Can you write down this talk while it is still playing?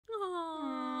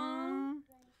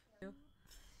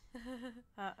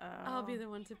Uh-oh. I'll be the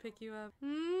one to pick you up.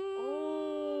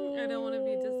 Oh. I don't want to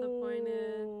be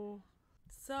disappointed.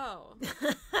 So,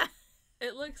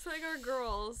 it looks like our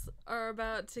girls are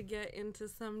about to get into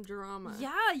some drama.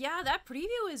 Yeah, that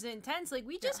preview is intense. Like,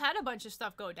 we just had a bunch of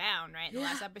stuff go down, right, in the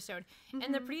last episode.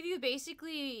 And the preview,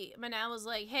 basically, Manal was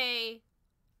like, hey,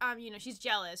 you know, she's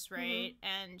jealous, right?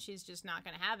 And she's just not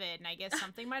gonna have it. And I guess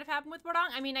something might have happened with Warang.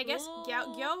 I mean, I guess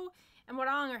Gyo and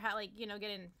Warang are, like, you know,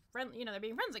 getting friend, you know, they're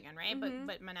being friends again, right?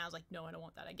 But Manal's like, no, I don't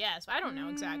want that, I guess. I don't know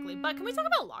exactly. But can we talk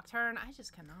about Lockturn? I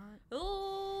just cannot.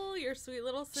 Oh, your sweet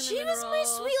little cinnamon She was roll. my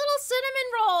sweet little cinnamon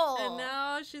roll. And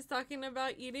now she's talking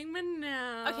about eating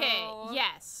Manal. Okay,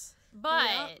 yes.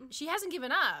 But she hasn't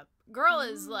given up. Girl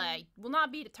is like, will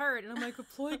not be deterred. And I'm like,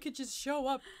 if Ploy could just show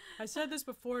up. I said this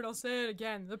before and I'll say it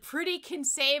again. The pretty can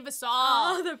save us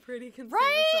all. Oh, the pretty can save us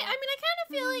right? all. I mean, I kind of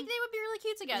feel like they would be really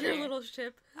cute together. Your little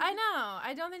ship. I know.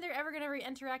 I don't think they're ever going to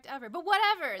interact ever. But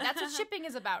whatever. That's what shipping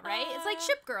is about, right? It's like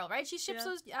Ship Girl, right? She ships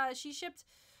those, she shipped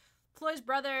Ploy's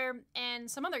brother and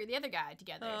the other guy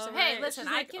together. So, hey, listen,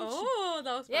 she's I like, can... oh,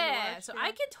 that was fun to watch. So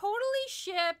I can totally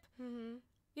ship...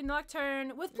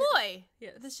 Nocturne with Ploy.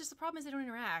 Yes. That's just the problem is they don't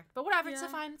interact. But whatever, it's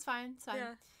fine.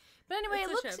 Yeah. But anyway,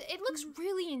 it looks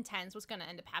really intense what's going to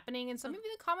end up happening. And some of you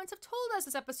in the comments have told us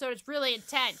this episode is really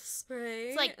intense. Right.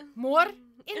 It's like more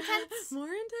intense. More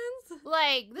intense?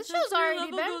 Like, this show's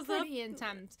already been pretty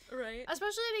intense. Right.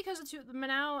 Especially because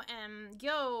Manao and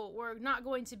Gyo were not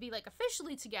going to be, like,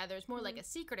 officially together. It's more like a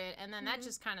secret. And then that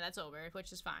just that's over,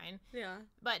 which is fine. Yeah.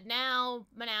 But now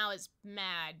Manao is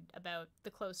mad about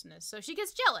the closeness. So she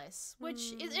gets jealous,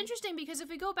 which is interesting because if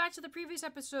we go back to the previous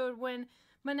episode when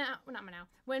Ploy in the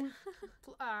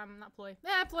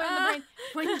brain,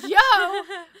 when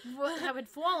Gyo had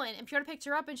fallen and Piotr picked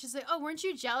her up and she's like, oh, weren't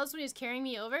you jealous when he was carrying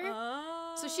me over?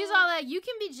 Oh. So she's all like, you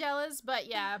can be jealous, but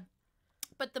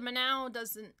but the Manao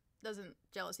doesn't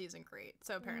jealousy isn't great.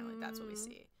 So apparently that's what we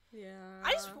see. Yeah.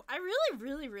 I really,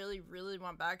 really, really, really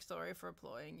want backstory for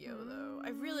Ploy and Gyo, though.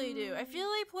 I really do. I feel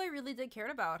like Ploy really did care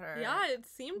about her. Yeah, it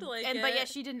seemed like it. But yet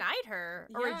she denied her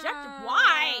or rejected.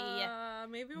 Why?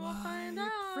 Maybe we'll find out.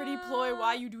 Pretty Ploy,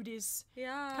 why you do this?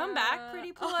 Yeah. Come back,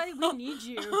 Pretty Ploy. We need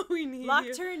you. We need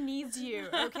Lockturn needs you,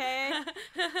 okay?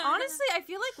 Honestly, I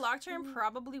feel like Lockturn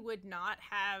probably would not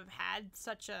have had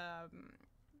such a...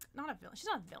 not a villain. She's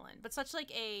not a villain, but such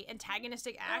like a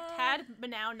antagonistic act had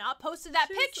Manao not posted that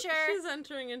picture. She's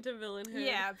entering into villainhood.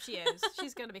 Yeah, she is.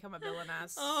 She's gonna become a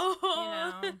villainess. Oh, you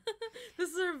know.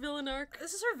 This is her villain arc.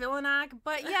 This is her villain arc.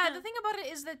 But yeah, the thing about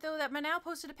it is that though that Manao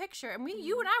posted a picture, and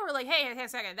you and I were like, hey, a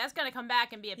second, that's gonna come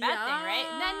back and be a bad thing, right?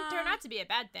 And then it turned out to be a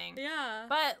bad thing. Yeah.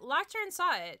 But Lockturn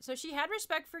saw it, so she had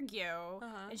respect for Gyo,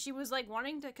 and she was like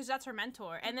wanting to, because that's her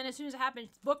mentor. And then as soon as it happened,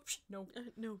 look, no.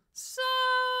 No. So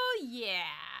yeah.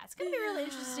 It's gonna be really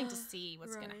interesting to see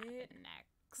what's gonna happen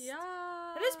next. Yeah.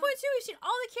 At this point too, we've seen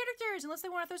all the characters, unless they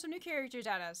want to throw some new characters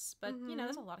at us. But you know,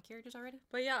 there's a lot of characters already.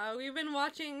 But yeah, we've been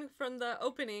watching from the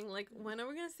opening. Like, when are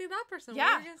we gonna see that person? Yeah.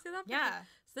 When are we gonna see that person? Yeah.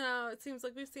 So now it seems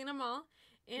like we've seen them all.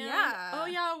 And, yeah. Oh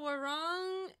yeah,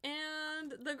 Warang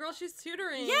and the girl she's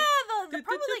tutoring. Yeah, the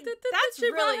probably like, that's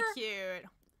really cute.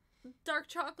 Dark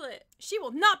chocolate. She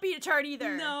will not be deterred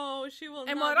either. No, she will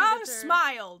and not Warang be deterred.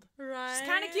 smiled. Right. She's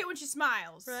kind of cute when she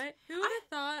smiles. Right. Who would have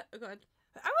thought? Oh, go ahead.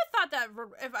 I would have thought that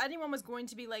if anyone was going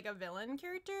to be like a villain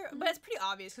character, but it's pretty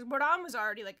obvious because Warang was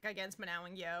already like against Manao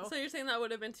and Gyo. So you're saying that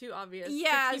would have been too obvious to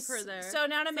keep her there. So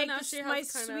now to make this my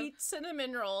sweet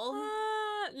cinnamon roll.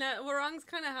 No, Warang's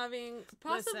kind of having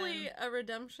possibly a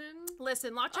redemption.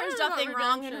 Listen, Lockturn has nothing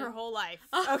wrong in her whole life.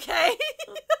 Okay?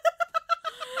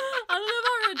 I don't know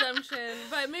about redemption,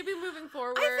 but maybe moving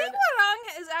forward. I think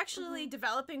Warang is actually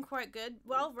developing quite good.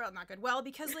 Well, not good. Well,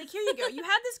 because like here you go. You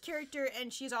had this character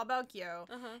and she's all about Gyo.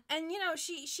 And you know,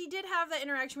 she did have that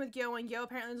interaction with Gyo and Gyo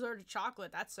apparently was ordered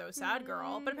chocolate. That's so sad,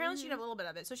 girl. But apparently she did have a little bit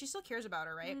of it. So she still cares about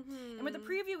her, right? And with the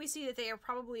preview we see that they are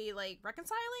probably like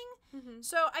reconciling.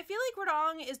 So I feel like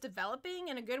Warang is developing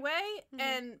in a good way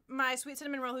and my sweet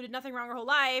cinnamon roll who did nothing wrong her whole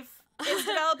life is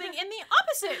developing in the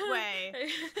opposite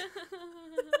way.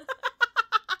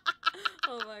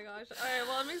 Oh my gosh. Alright,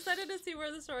 well, I'm excited to see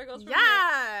where the story goes from here.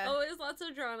 Oh, there's lots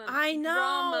of drama. I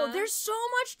know. There's so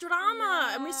much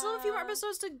drama. And we still have a few more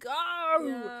episodes to go.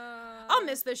 I'll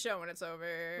miss this show when it's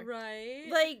over. Right.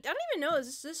 Like, I don't even know.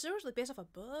 Is this show like based off a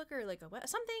book or like a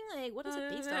something? Like, what is it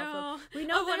based off of? We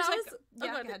know there's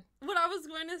what I was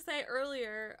going to say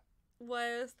earlier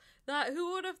was that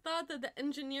who would have thought that the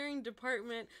engineering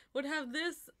department would have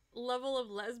this level of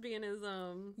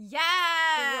lesbianism. Yes!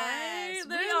 Right?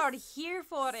 We are here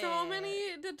for it. So many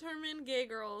determined gay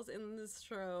girls in this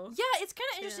show. Yeah, it's kind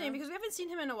of interesting because we haven't seen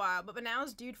him in a while, but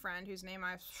Manal's dude friend, whose name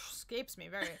escapes me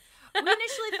very... We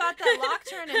initially thought that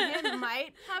Lockturn and him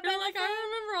might have been You're like, I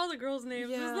remember all the girls'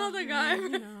 names. Yeah, It's not the guy. you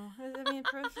know. I mean,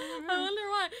 I wonder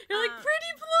why. You're like,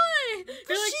 Pretty Ploy!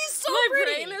 You're like, she's so my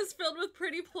pretty! brain is filled with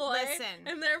Pretty Ploy. Listen.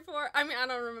 And therefore, I mean, I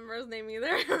don't remember his name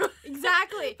either.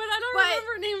 Exactly. But I don't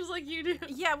remember names like you do.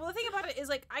 Yeah, well, the thing about it is,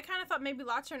 like, I kind of thought maybe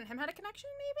Lockturn and him had a connection,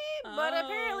 maybe, but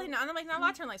apparently not. And I'm like, no,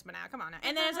 Lockturn likes Manal. Come on now.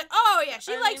 And then it's like, oh, yeah,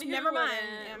 she likes, never mind.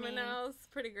 I mean, Manal's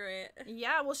pretty great.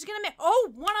 Yeah, well, she's gonna make.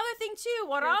 Oh, one other thing too.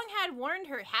 Warong had warned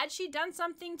her. Had she done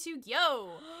something to Gyo,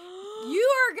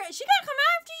 she gotta come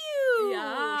after you.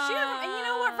 Yeah. She gotta come, and you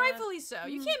know what? Rightfully so.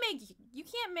 You can't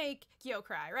make Gyo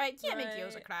cry, right? You can't make Right.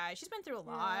 Gyoza cry. She's been through a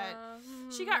lot. Yeah.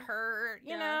 She got hurt.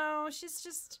 You Yeah. know, she's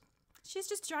just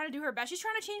trying to do her best. She's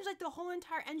trying to change like the whole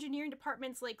entire engineering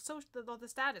department's like the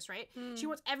status, right? She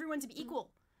wants everyone to be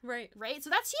equal. Right. Right?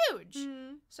 So that's huge.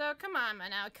 So come on,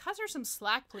 man. Now, cut her some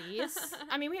slack, please.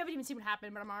 I mean, we haven't even seen what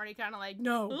happened, but I'm already kind of like,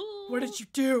 no. Ooh. What did you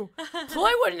do?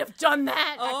 Ploy wouldn't have done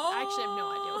that. Oh. I actually have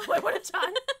no idea what Ploy would have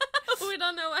done. We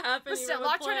don't know what happened. But still, even with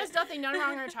Lockturn Ploy. has nothing done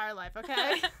wrong in her entire life,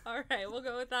 okay? All right, we'll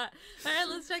go with that. All right,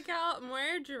 let's check out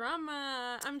more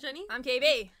drama. I'm Jenny, I'm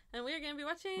KB. and we are going to be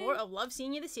watching More of Love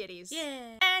Seeing You the Cities. Yeah.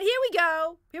 And here we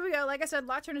go. Here we go. Like I said,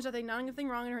 Lockturn has nothing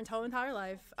wrong in her entire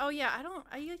life. Oh, yeah,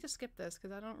 I like to skip this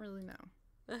because I don't really know.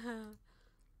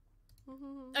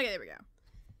 Okay, there we go.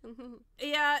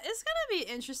 Yeah, it's gonna be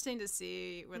interesting to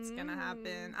see what's gonna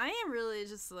happen. I am really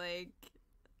just like,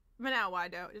 but now why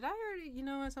don't? Did I already? You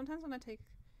know what? Sometimes when I take,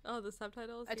 Oh, the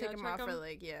subtitles? I take them off for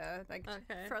like like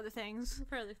Okay. for other things.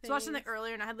 For other things. So I watched something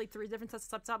earlier and I had like 3 different sets of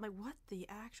subtitles. I'm like, what the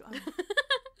actual?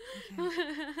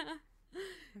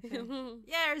 Okay.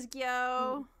 Yeah, there's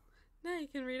Gyo. Now you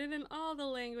can read it in all the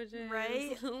languages.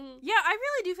 Right? Yeah, I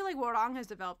really do feel like Warong has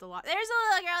developed a lot. There's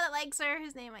a little girl that likes her,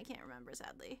 whose name I can't remember,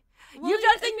 sadly. Well, You've yeah,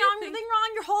 done if thing you wrong, think- thing wrong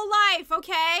your whole life,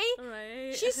 okay?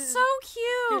 Right. She's so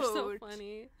cute. You're so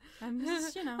funny. I'm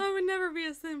just, you know. I would never be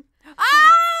a simp.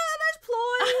 Ah, there's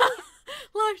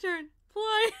Ploy. Lockturn.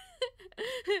 Ploy.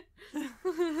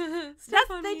 That's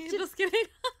funny. they Just kidding.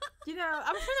 You know,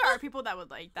 I'm sure there are people that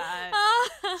would like that.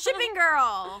 Shipping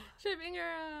girl. Shipping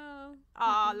girl.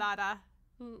 Aw, Lada.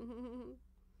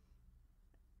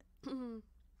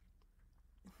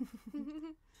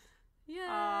 Yeah.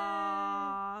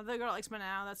 Aw, the girl likes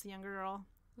Manao. That's the younger girl.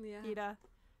 Yeah. Ida.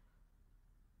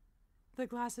 The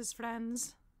glasses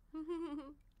friends.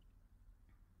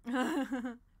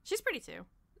 She's pretty too.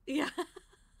 Yeah.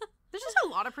 There's just a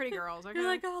lot of pretty girls. Okay. You're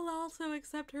like, I'll also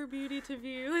accept her beauty to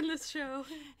view in this show.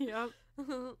 Yep.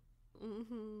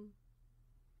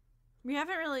 We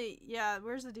haven't really. Yeah,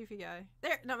 where's the doofy guy?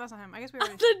 There. No, that's not him. I guess we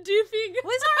already. The doofy guy.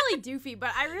 Well, he's not really doofy,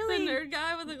 but I really. The nerd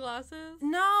guy with the glasses?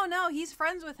 No, he's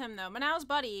friends with him though. Manao's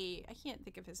buddy. I can't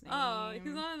think of his name. Oh,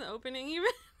 he's not in the opening even.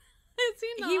 Is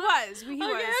he not? He was. He Okay,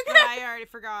 was. okay. But I already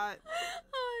forgot. Oh my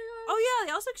god. Oh yeah,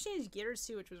 they also exchanged gears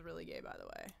too, which was really gay, by the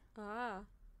way. Ah.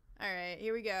 All right,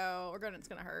 here we go. It's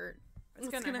gonna hurt. It's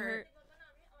gonna hurt.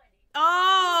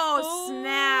 Oh, Oh,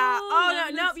 snap! Oh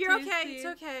that no, is you're okay. tasty. It's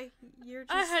okay. You're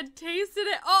just. I had tasted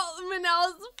it. Oh,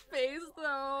 Manal's face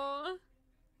though.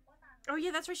 Oh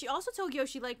yeah, that's right. She also told Gyo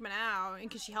she liked Manao, and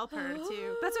because she helped her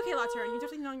too. But that's okay, Lockturn. You've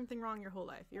definitely done anything wrong your whole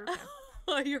life. You're okay.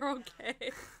 Oh, you're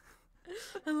okay.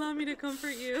 Allow me to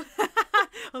comfort you.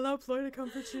 Allow Ploy to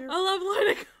comfort you. Allow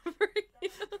Ploy to comfort you.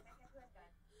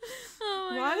 Oh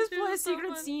my Why gosh, is you're Ploy so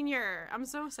Secret fun. Senior? I'm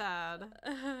so sad.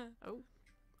 Oh.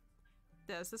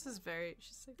 This is very.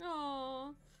 She's like.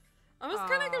 Oh. I was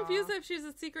kind of Aw. confused if she's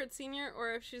a secret senior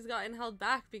or if she's gotten held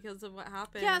back because of what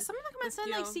happened. Yeah, some of the comments with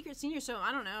said like Gyo. Secret Senior, so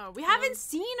I don't know. We haven't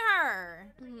seen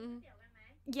her.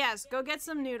 Yes, go get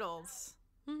some noodles.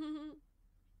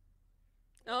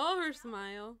 Oh, her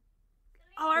smile.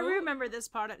 Oh, I Oh. remember this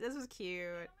part. This was cute.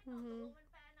 Mm-hmm.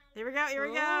 Here we go. Here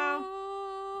we go.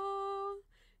 Oh,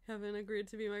 haven't agreed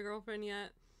to be my girlfriend yet.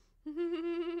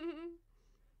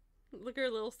 Look at her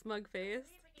little smug face.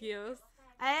 Gios.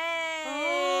 Hey.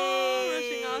 Oh,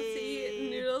 rushing off to eat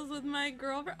noodles with my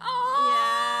girlfriend. Oh.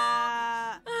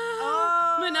 Yeah.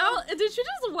 Oh. But now, did she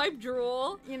just wipe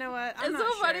drool? You know what? It's not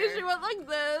so funny. sure. She went like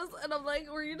this, and I'm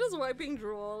like, "Were you just wiping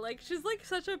drool?" Like she's like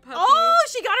such a puppy. Oh,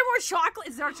 she got her more chocolate.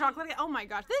 Is there chocolate? Oh my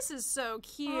gosh, this is so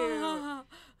cute.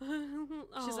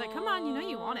 She's like, come on, you know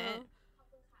you want it.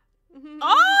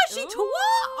 Oh, she tore.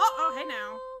 Oh, hey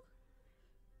now.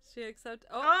 She accepted.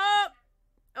 Oh,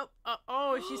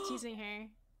 Oh, she's teasing her.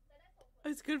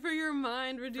 it's good for your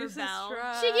mind. Reduces Belle.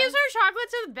 stress. She gives her chocolate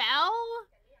to Belle.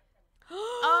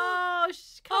 Oh,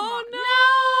 come on. No!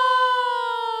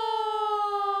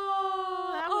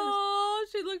 That was... Oh,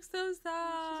 she looks so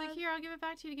sad. She's like, here, I'll give it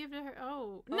back to you to give to her.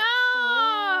 Oh. Oh.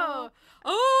 No!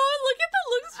 Oh, look at the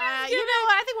looks she's giving. You know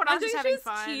what? I think we're I all think just having she's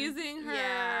fun. teasing her.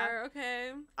 Yeah.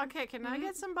 Okay. Okay, can I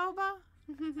get some boba?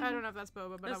 I don't know if that's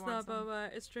boba, but It's I want not some. boba.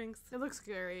 It's drinks. It looks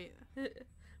great.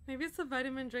 Maybe it's the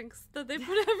vitamin drinks that they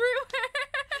put everywhere.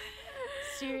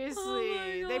 Seriously.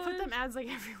 Oh my They put gosh. them ads like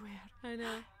everywhere. I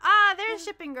know. Ah, there's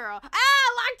Shipping Girl.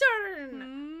 Ah,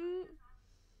 Lockturn!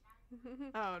 Mm.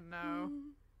 Oh, no.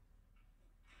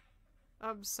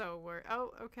 I'm so worried.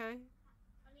 Oh, okay.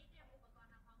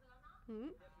 Mm.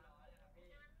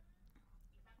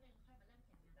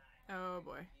 Oh,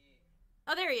 boy.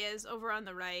 Oh, there he is, over on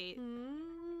the right.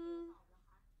 Mm.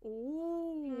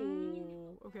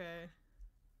 Ooh. Okay.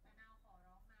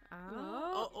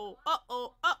 Oh. Uh-oh.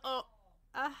 Uh-oh. Uh-oh.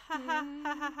 Ah, ha, ha,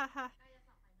 ha, ha, ha, ha.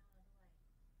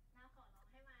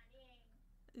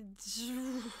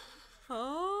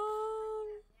 Oh.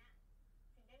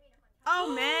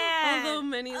 Oh, man. Although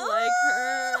many like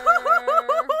her.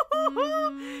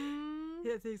 Mm.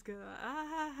 Yeah, he's good. Ah,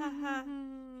 ha, ha, ha.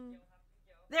 Mhm.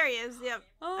 There he is. Yep.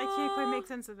 I can't quite Oh. make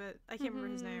sense of it. I can't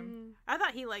remember his name. I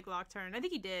thought he liked Lockturn. I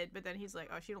think he did, but then he's like,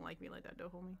 oh, she don't like me like that, though,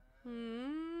 homie.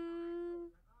 Mm.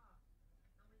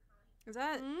 Is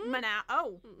that Mm. Manao?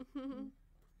 Oh.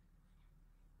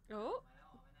 Oh.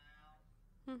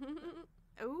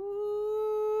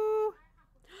 Ooh.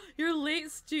 You're late,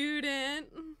 student.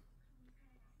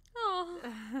 Oh.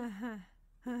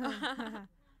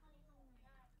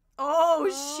 Oh,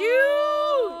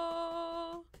 shoot!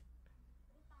 Oh.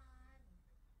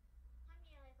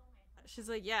 She's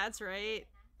like, yeah, that's right.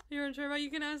 You're unsure about? You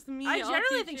can ask me. I I'll generally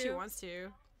teach think you. she wants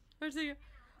to. Where's the?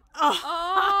 Oh.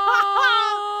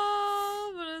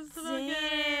 Oh. But it's still good.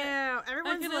 Damn. I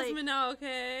Everyone's can like, ask me now,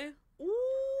 okay? ooh.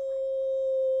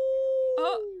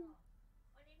 Oh.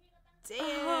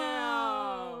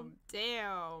 Damn.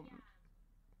 Damn.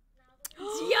 Yo!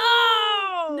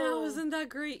 Yo! Now isn't that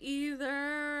great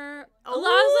either? Oh.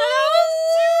 Last night I was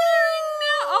tutoring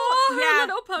now. Oh, her Yeah,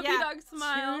 little puppy yeah. dog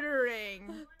smile. Tutoring.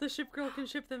 The ship girl can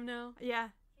ship them now. Yeah.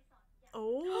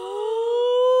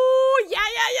 Oh. Yeah.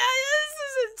 This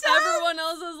is intense. Everyone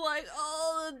else is like,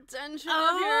 oh, the tension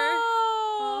of your.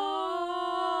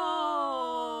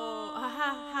 Oh. Ha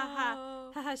ha ha.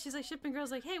 Haha, she's like, Shipping Girl's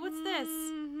like, hey, what's this?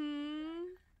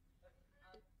 Mhm.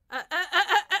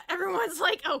 Everyone's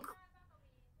like, oh,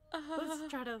 let's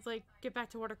try to, like, get back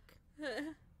to work.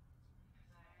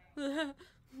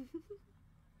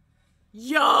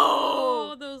 Yo!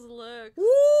 Oh, those looks.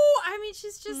 Ooh, I mean,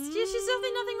 she's just, she's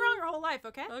definitely nothing wrong her whole life,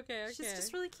 okay? Okay. She's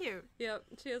just really cute. Yep,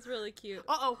 she is really cute.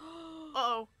 Uh-oh.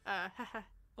 Uh-oh. Haha.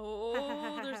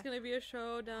 Oh, there's gonna be a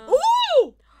showdown.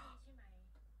 Ooh!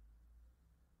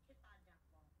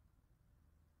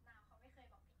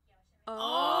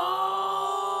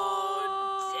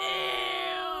 Oh,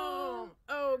 damn.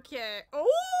 Okay. Oh,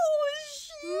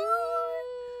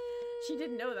 shoot. She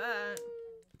didn't know that.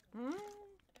 Hmm?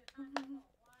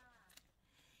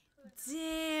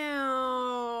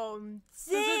 Damn. That's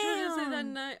what I was trying to say that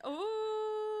Damn. night.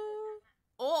 Oh.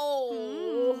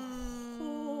 Oh.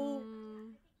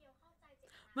 Mm.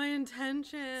 My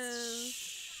intentions.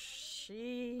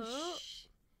 Sheesh. Oh.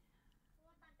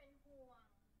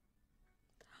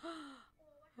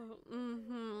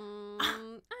 Oh,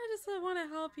 I just want to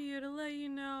help you to let you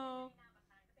know.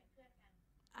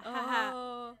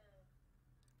 Oh.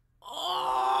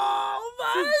 Oh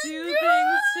my To do gosh,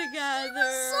 things together.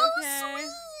 so Okay.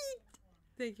 sweet.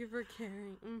 Thank you for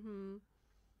caring.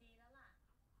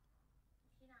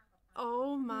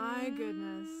 Oh my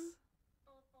goodness.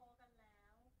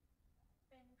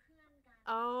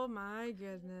 Oh my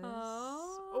goodness.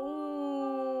 Oh.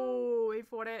 Oh, wait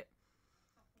for it.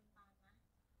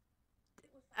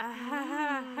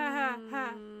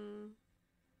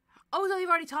 Oh, no, they've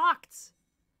already talked.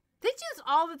 They do this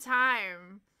all the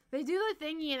time. They do the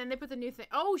thingy and then they put the new thing.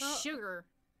 Oh, sugar.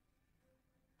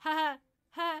 Ha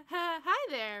ha ha. Hi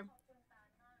there.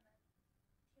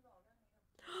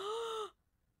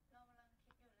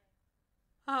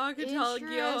 How I could tell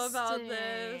Gyo about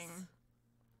this. Interesting.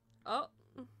 Oh.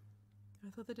 I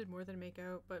thought they did more than make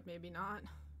out, but maybe not.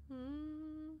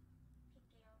 Hmm.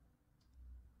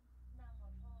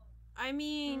 I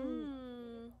mean,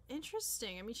 Hmm.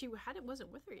 interesting. I mean, she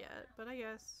wasn't with her yet, but I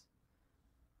guess.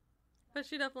 But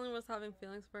she definitely was having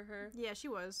feelings for her. Yeah, she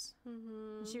was.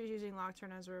 Mm-hmm. She was using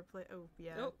Lockturn as a replace. Oh,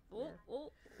 yeah. Oh, oh, Yeah.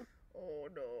 oh. Oh,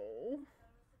 no.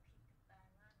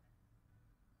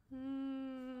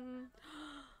 Hmm.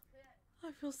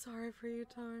 I feel sorry for you,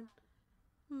 Tarn.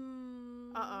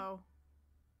 Hmm. Uh-oh.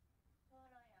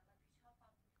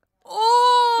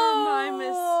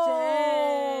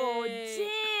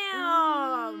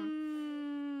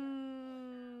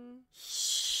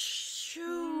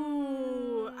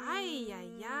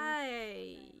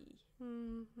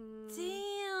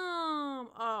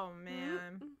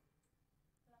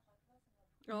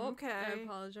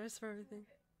 apologize for everything.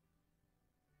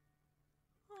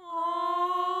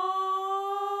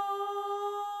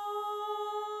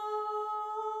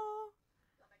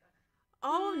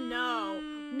 Oh no.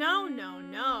 No, no,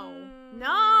 no.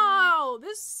 No!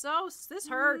 This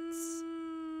hurts.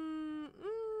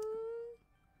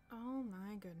 Oh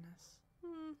my goodness.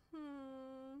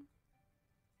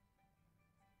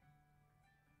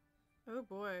 Oh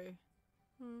boy.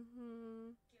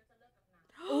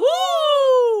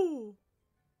 Ooh!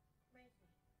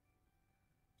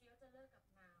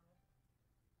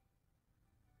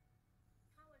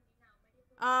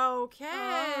 Okay.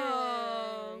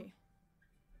 Oh.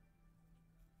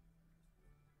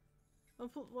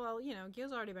 Well, you know,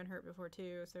 Gil's already been hurt before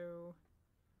too, so.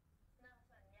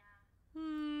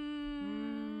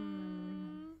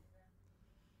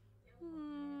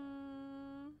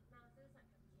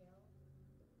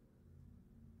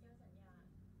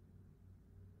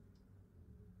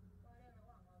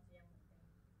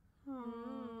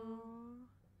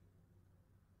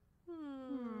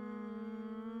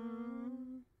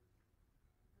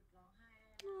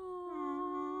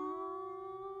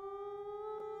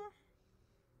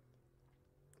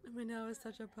 Minnow is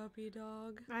such a puppy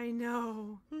dog. I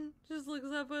know. Just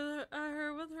looks up at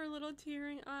her with her little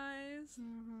tearing eyes.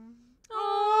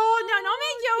 Oh, no, don't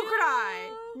make Yo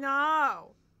cry.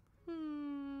 No.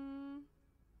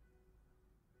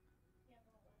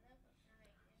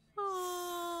 Oh.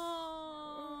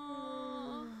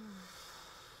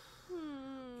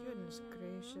 Goodness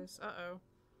gracious. Uh-oh.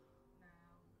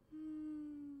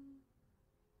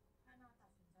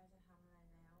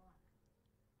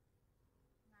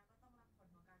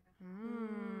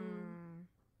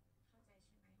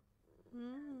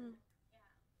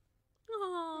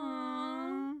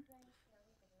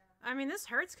 I mean, this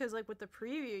hurts because, like, with the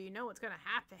preview, you know what's gonna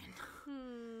happen.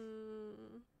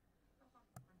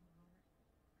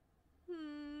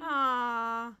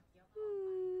 Aww.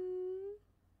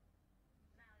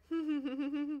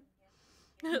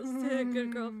 Stay a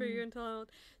good girl for you until I'm old.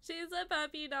 She's a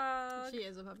puppy dog. She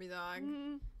is a puppy dog.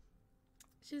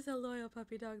 She's a loyal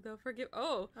puppy dog, though.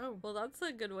 Oh, well, that's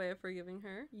a good way of forgiving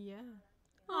her. Yeah.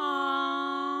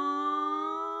 Aww.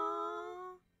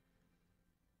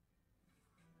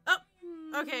 Oh,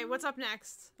 okay. What's up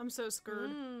next? I'm so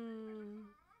scared.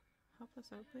 Help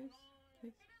us out, please.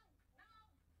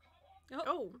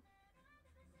 Oh.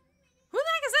 Who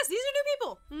the heck is this? These are new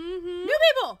people. New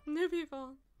people. New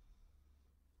people.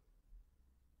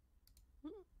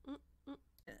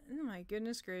 Oh my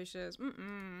goodness gracious.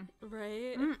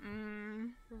 Right?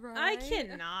 Right. I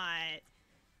cannot.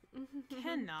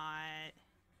 Cannot.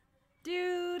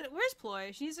 Dude, where's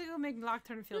Ploy? She needs to go make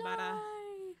Nocturne feel better.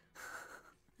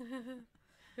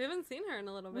 We haven't seen her in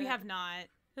a little bit. We have not.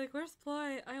 Like, where's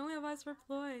Ploy? I only have eyes for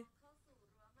Ploy.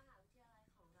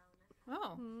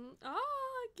 Oh.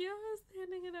 Oh, Gyo is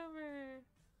handing it over.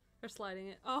 Or sliding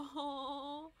it.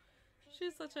 Oh,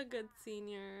 she's such a good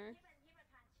senior.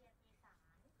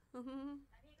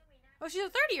 Oh, she's a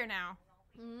third year now.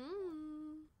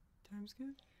 Time's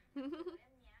good.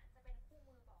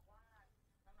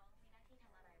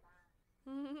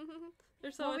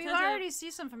 They're so we already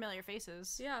see some familiar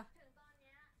faces. Yeah.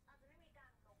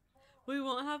 We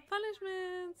won't have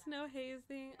punishments. No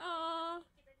hazing. Aww.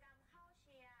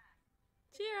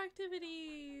 Cheer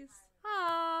activities.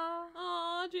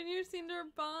 Aww, junior senior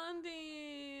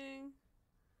bonding.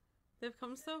 They've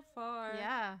come so far.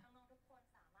 Yeah.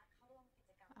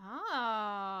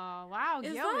 Oh, wow.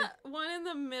 Is that one in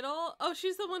the middle? Oh,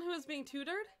 she's the one who was being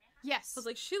tutored? Yes. I was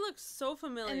like, she looks so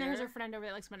familiar. And there's her friend over there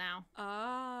that likes Manao.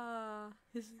 Ah.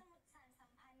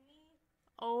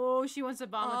 Oh, she wants to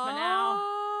bond with Manao.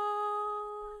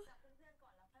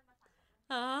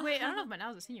 Wait, I don't know if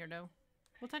Manao's a senior, though.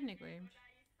 Well, technically.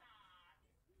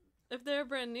 If they're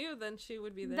brand new, then she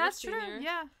would be their That's senior. true,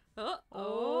 yeah.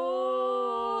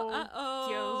 Uh-oh. Uh-oh.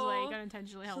 Kyo's, like,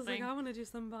 unintentionally helping. She's like, I want to do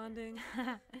some bonding.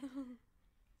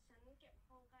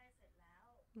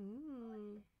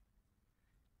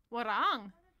 What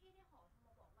wrong?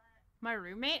 My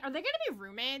roommate? Are they gonna be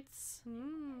roommates?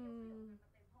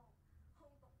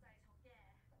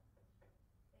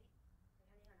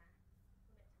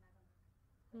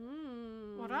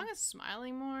 Warang is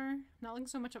smiling more, not looking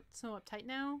so uptight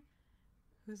now.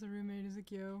 Who's the roommate? Is it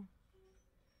Gyo?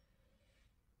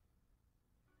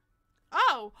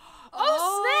 Oh!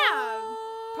 Oh,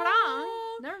 snap! Parang!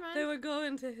 Never mind. They would go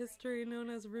into history known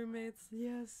as roommates.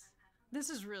 Yes. This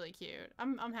is really cute.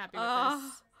 I'm happy with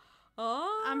this.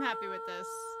 Oh. I'm happy with this.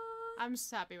 I'm just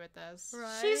happy with this.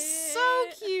 Right? She's so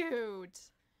cute.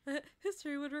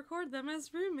 History would record them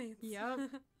as roommates. Yep.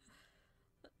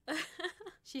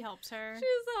 She helps her.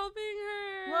 She's helping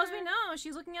her. Well, as we know,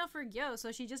 she's looking out for Gyo,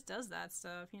 so she just does that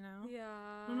stuff, you know? Yeah.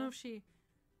 I don't know if she...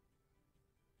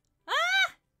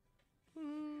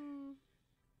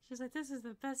 She's like, this is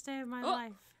the best day of my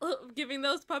life. Giving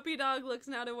those puppy dog looks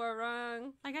now to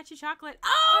Warang. I got you chocolate.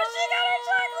 Oh, she got her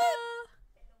chocolate!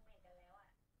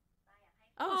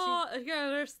 Oh, she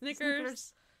got her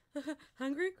Snickers.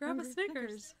 Hungry? Grab a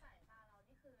Snickers.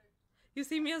 You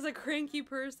see me as a cranky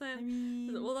person. I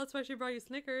mean... Well, that's why she brought you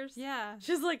Snickers. Yeah.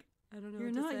 She's like, I don't know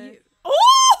You're what not to say. you.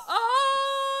 Oh!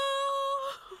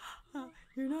 Oh!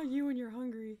 You're not you when you're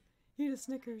hungry. Eat a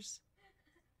Snickers.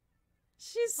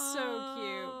 She's so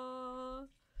cute.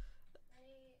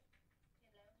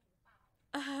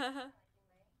 There's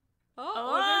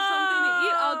something to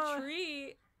eat. I'll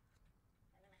treat.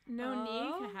 No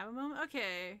need. Can I have a moment?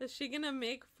 Okay. Is she gonna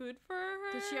make food for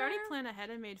her? Did she already plan ahead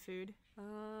and made food?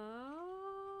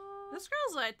 This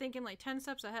girl's like thinking like 10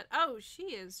 steps ahead. Oh,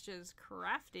 she is just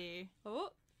crafty.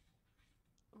 Oh.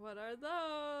 What are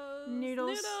those?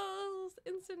 Noodles. Noodles.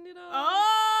 Instant noodles.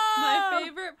 Oh! My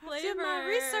favorite flavor. Did my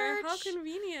research. How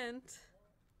convenient.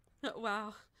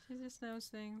 Wow. She just knows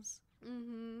things.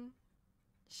 Mm-hmm.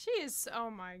 She is, oh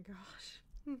my gosh.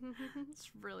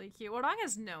 It's really cute. Warang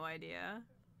has no idea.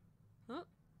 Oh.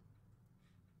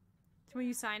 Will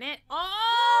you sign it?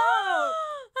 Oh!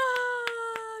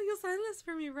 You'll sign this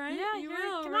for me, right? Yeah, you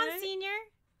will. Come right? on, senior.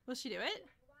 Will she do it?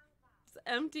 It's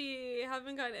empty.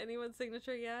 Haven't gotten anyone's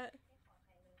signature yet.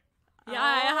 Yeah,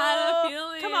 I had a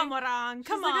feeling. Come on, Warang.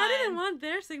 Come on. I didn't want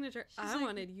their signature. I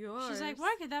wanted yours. She's like,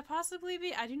 what could that possibly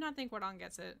be? I do not think Warang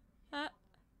gets it.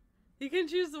 You can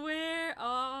choose where.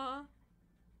 Aw.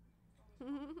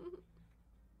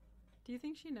 Do you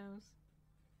think she knows?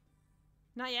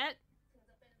 Not yet?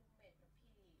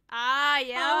 Ah,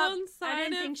 yeah. I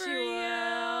didn't think she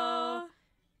will.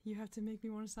 You have to make me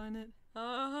want to sign it.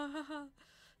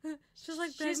 She's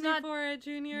like, beg me for it,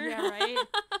 Junior. Yeah, right?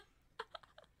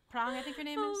 Prong, I think her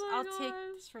name is. I'll take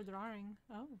gosh. this for drawing.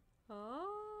 Oh.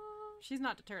 Oh. She's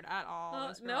not deterred at all,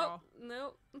 this girl.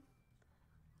 Nope.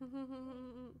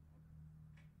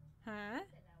 Huh?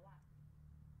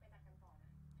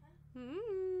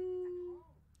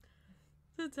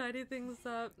 To tidy things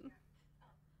up.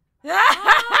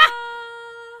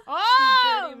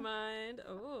 Oh! Dirty mind.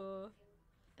 Oh.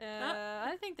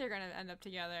 I think they're gonna end up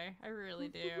together. I really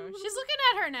do. She's looking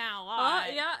at her now.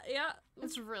 Yeah.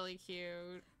 It's really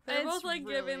cute. They're both like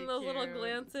giving those little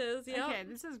glances. Yeah. Okay,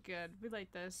 this is good. We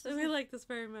like this. We like this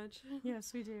very much.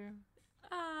 Yes, we do.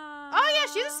 Oh yeah,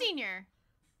 she's a senior.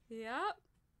 Yep.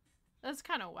 That's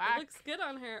kind of whack. It looks good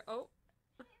on her. Oh.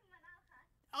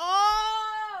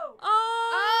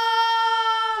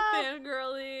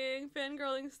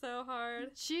 Fangirling so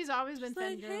hard. She's always been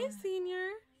like, fangirling. hey, senior.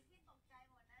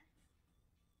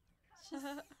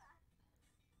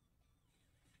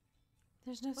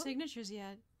 There's no signatures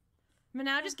yet.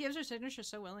 Manao just gives her signature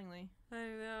so willingly. I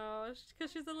know,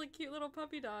 because she's a cute little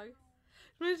puppy dog.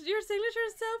 Your signature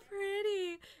is so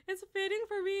pretty. It's fitting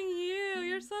for being you.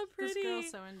 You're so pretty. This girl's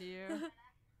so into you.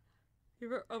 You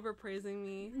were overpraising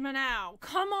me. Manao,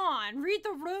 come on, read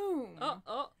the room.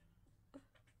 Oh.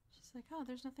 She's like, oh,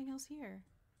 there's nothing else here.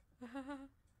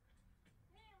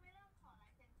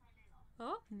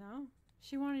 Oh? No.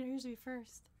 She wanted hers to be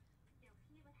first.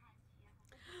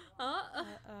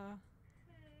 Uh-oh.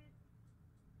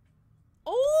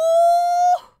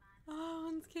 Oh! Oh,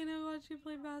 once can I watch you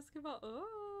play basketball?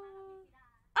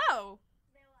 Oh!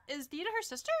 Is Theta her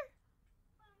sister?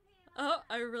 Oh,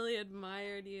 I really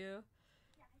admired you.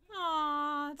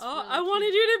 Aww, it's really I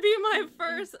wanted you to be my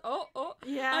first.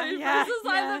 Yeah, first to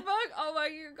sign the book. Oh my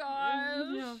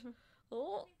gosh. Yeah.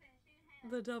 Oh,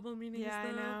 the double meanings. Yeah,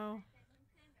 I know.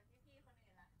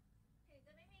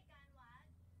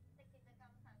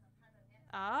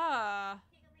 Ah.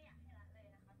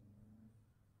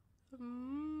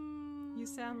 You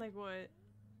sound like what?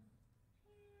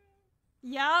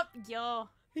 Yup, yo.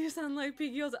 You sound like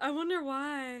Piggy's. I wonder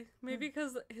why. Maybe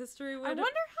because history would I wonder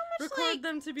how much record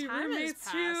them to be roommates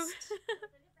too.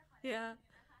 Yeah.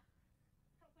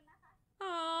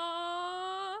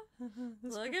 Aww.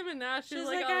 Look at me now. She's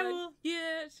like I will.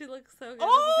 Yeah, she looks so good.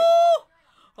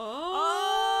 Oh!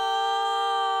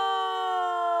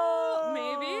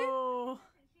 Maybe.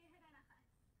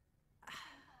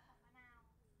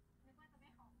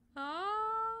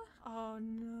 Oh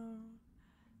no.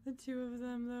 The two of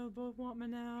them, they'll both want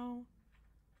Manao.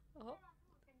 Oh.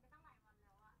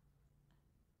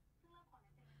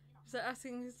 So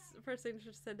asking for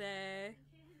signatures today.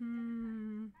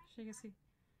 She can see.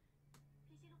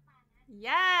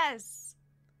 Yes!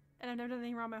 And I've never done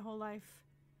anything wrong my whole life.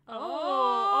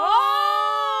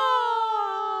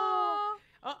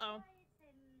 Uh-oh.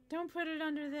 Don't put it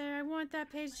under there. I want that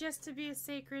page just to be a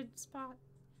sacred spot.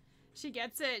 She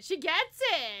gets it. She gets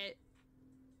it!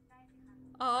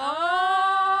 Oh!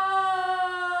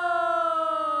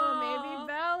 Maybe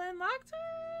Belle unlocked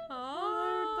her?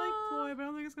 Oh! Like ploy, but I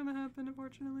don't think it's gonna happen,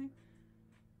 unfortunately.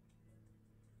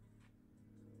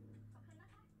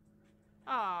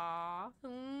 Aww.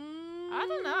 I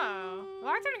don't know.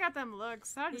 Loctern got them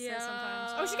looks. Hard to say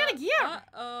sometimes. Oh, she got a gear!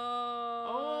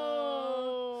 Uh-oh.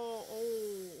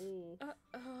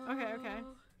 Okay, okay.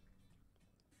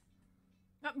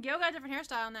 Oh, Gil got a different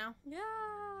hairstyle now. Yeah.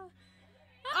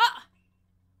 Ah!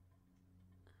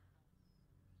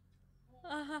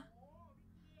 Uh-huh.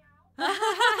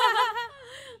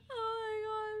 Oh my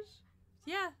gosh.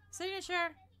 Yeah,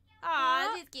 signature.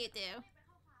 Aw, she's cute too.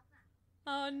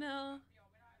 Oh no.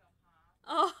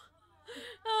 Oh.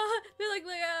 They're like,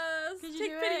 Could you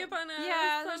take do pity it? upon us.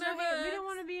 Yeah, on there's our no hate. We books. don't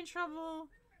want to be in trouble.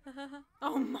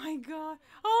 Oh my god.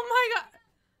 Oh my god.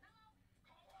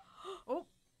 Oh.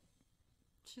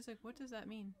 She's like, what does that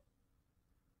mean?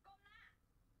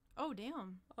 Oh,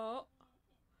 damn. Oh.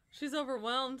 She's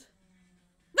overwhelmed.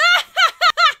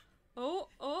 Oh.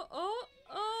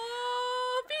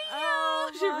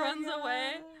 Pia! She runs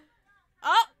away.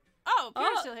 Oh. Oh,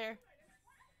 Peter's Oh. still here.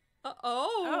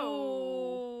 Oh.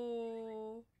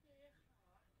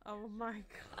 Oh my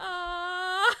god.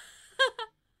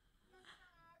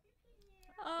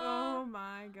 Oh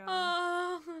my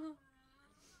god.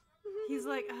 He's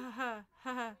like, ha ha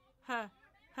ha ha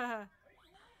ha.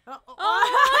 Oh, oh,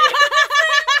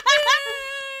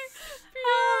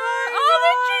 Oh,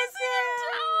 they're chasing her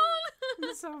down.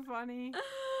 That's so funny.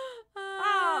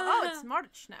 Oh, it's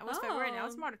March now. It's February now.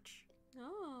 It's March.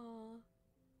 Oh.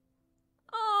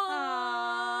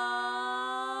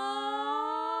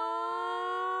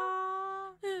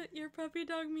 Your puppy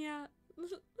dog Meow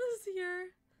is here.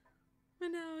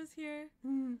 Manao is here.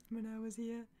 Manao is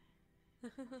here.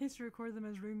 He has to record them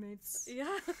as roommates.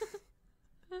 Yeah.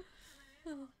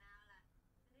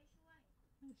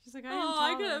 She's like, I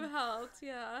I could have helped.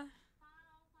 Yeah.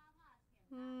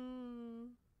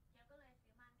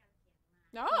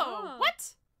 Oh,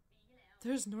 what?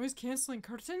 There's noise canceling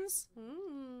curtains?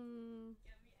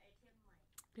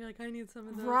 You're like, I need some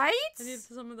of those. Right? I need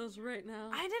some of those right now.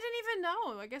 I didn't even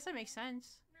know. I guess that makes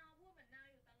sense.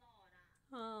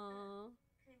 Aww.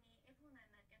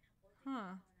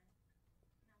 Huh.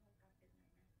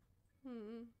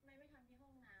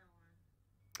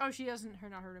 Oh, she doesn't.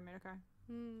 Not her roommate. Okay.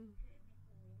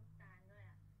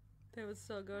 They would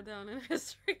still go down in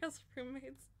history as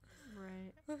roommates.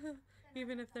 Right.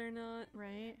 Even if they're not.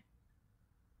 Right.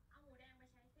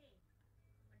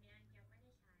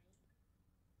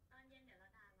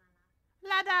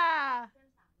 Lada!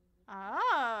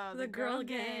 Oh, The girl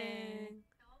gang.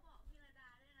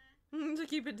 To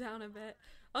keep it down a bit.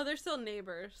 Oh, they're still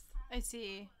neighbors. I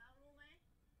see.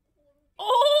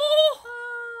 Oh!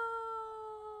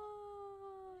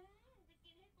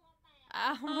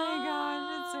 Oh my gosh,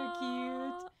 that's so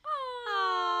cute.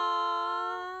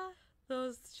 Aww.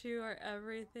 Those two are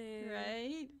everything.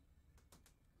 Right?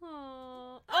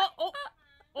 Aww. Oh!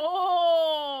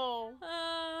 Oh!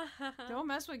 Oh! Don't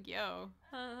mess with Yo.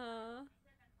 Aww.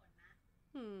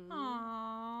 Aww.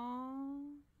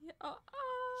 Yeah.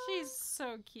 She's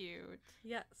so cute.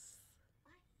 Yes.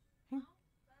 She's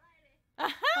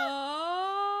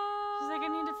Oh. like, I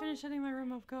need to finish setting my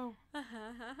room up. Go.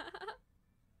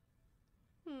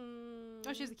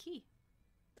 Oh, she has a key.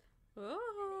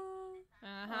 Oh.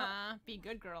 Be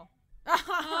good, girl.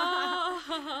 Oh.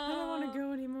 I don't want to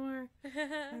go anymore.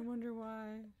 I wonder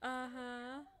why.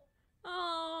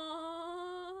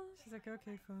 Oh. She's like,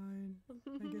 okay, fine.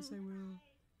 I guess I will.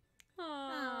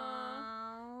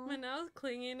 Aww. Manao's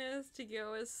clinginess to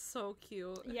Gyo is so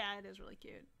cute. Yeah, it is really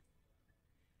cute.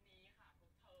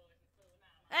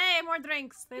 Hey, more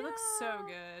drinks. They look so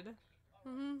good.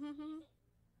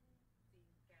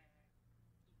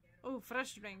 Oh,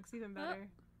 fresh drinks, even better.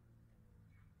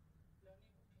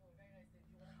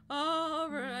 Oh,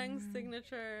 Rang's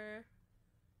signature.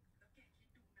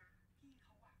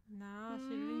 No, she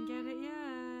didn't get it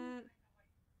yet.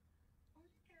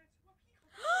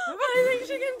 I think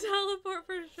she can teleport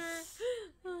for sure.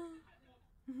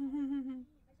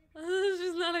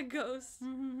 She's not a ghost.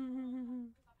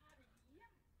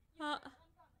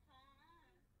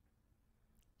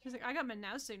 She's like, I got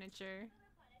Manao's signature.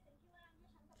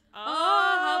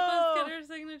 Oh, help us get her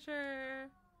signature.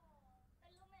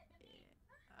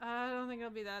 I don't think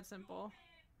it'll be that simple.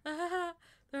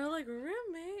 They're like,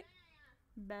 roommate.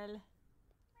 Belle.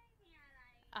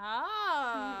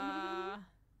 Ah.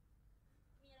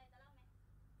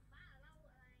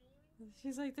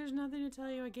 She's like, there's nothing to tell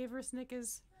you. I gave her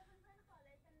Snickers.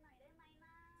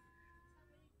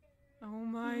 Oh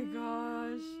my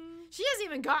gosh. She hasn't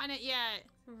even gotten it yet.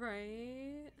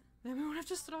 Right. Then we won't have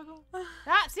to struggle.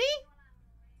 Ah, see?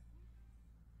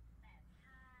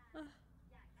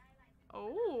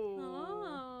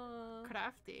 Oh.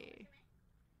 Crafty.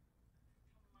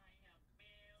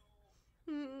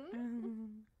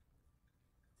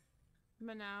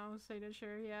 Manaus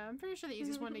signature. Yeah, I'm pretty sure the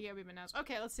easiest one to get would be Manaus.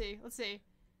 Okay, let's see. Let's see.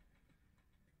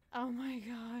 Oh my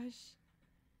gosh.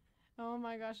 Oh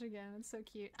my gosh, again. It's so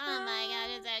cute. Oh my god,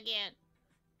 it's so cute.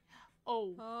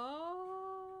 Oh.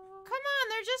 Oh. Come on,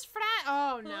 they're just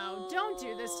Oh no, don't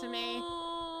do this to me.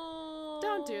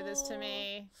 Don't do this to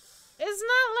me. It's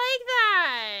not like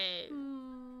that.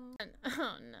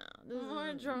 Oh no.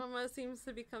 More drama seems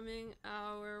to be coming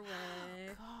our way.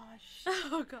 Oh gosh.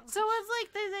 Oh gosh. So it's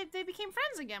like they became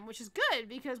friends again, which is good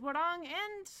because Warong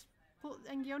and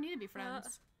Gyo need to be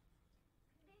friends.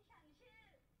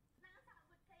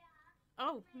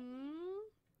 Oh.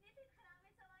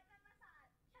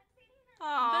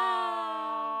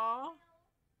 Aww.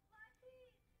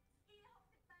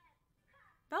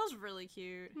 Belle's really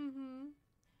cute.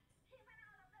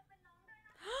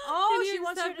 Oh, she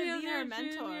wants her to be her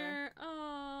mentor.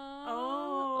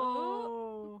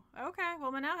 Oh. Okay.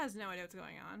 Well, Manao has no idea what's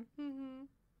going on.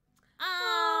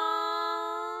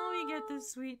 Oh, we get the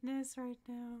sweetness right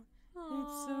now.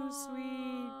 It's so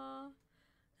sweet.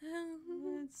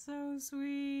 It's so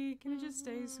sweet. Can it just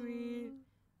stay sweet?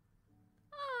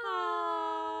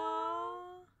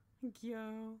 Aww.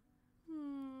 Gyo.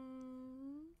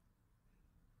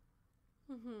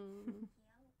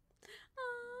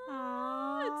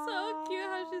 It's so cute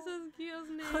how she says Gyo's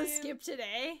name. Oh, skip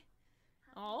today?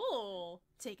 Oh,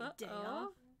 take a day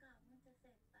off.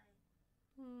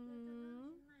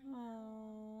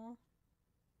 Oh.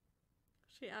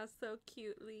 She asked so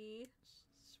cutely.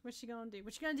 What's she gonna do?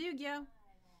 What you gonna do, Gyo?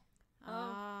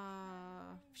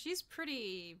 She's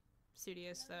pretty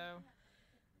studious though.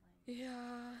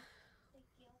 Yeah.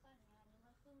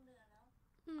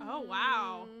 Oh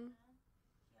wow.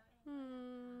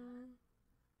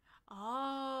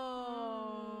 Oh.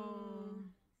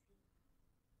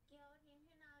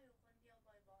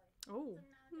 Oh.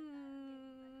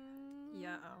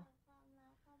 Yeah.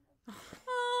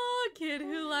 Oh, kid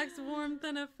who lacks warmth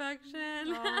and affection.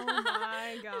 Oh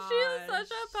my gosh. She is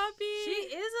such a puppy. She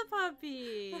is a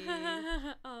puppy.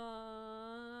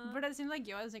 Aww. But it seems like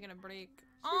Gyo is taking a break.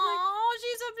 Oh,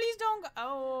 she said, please don't go.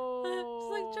 Oh.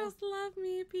 She's like, just love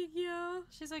me, Pigyo.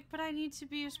 She's like, but I need to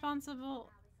be responsible.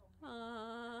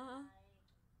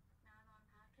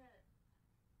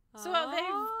 So they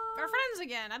are friends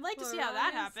again. I'd like to see how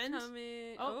that happens.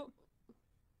 Oh.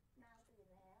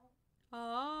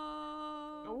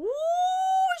 Ooh,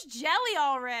 it's jelly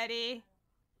already.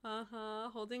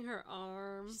 Holding her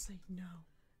arm. She's like, no.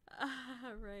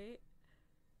 Right.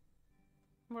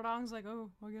 Warong's like,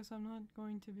 oh, I guess I'm not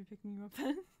going to be picking you up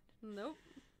then. Nope.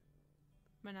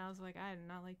 Manao's like, I do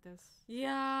not like this.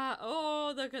 Yeah.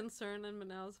 Oh, the concern in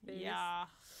Manao's face. Yeah.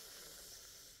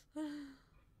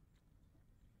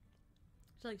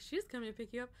 She's like, she's coming to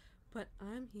pick you up, but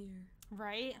I'm here.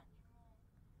 Right?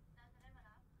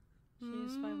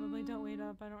 She's probably don't wait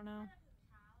up. I don't know.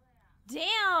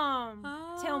 Damn!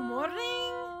 Till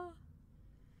morning?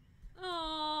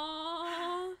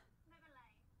 Aww.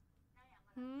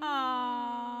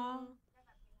 Aww.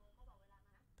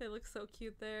 They look so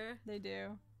cute there. They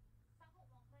do.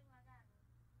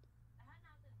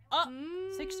 Oh!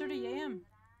 6:30 a.m.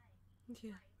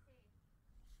 Yeah.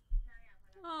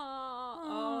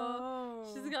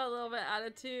 Oh. She's got a little bit of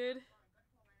attitude.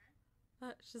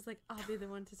 She's like, I'll be the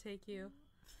one to take you.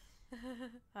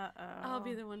 I'll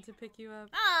be the one to pick you up.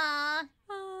 Aww.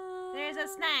 There's a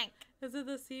snack. Is it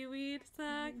the seaweed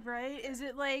snack? Right? Is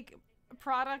it like a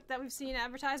product that we've seen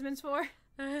advertisements for?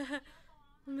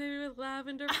 Maybe with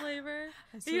lavender flavor.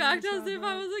 You act as if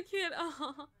I was a kid.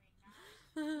 Oh.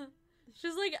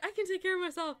 She's like, I can take care of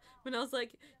myself. But I was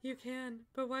like, you can,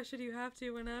 but why should you have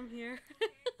to when I'm here?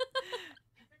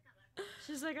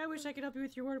 She's like, I wish I could help you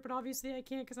with your work, but obviously I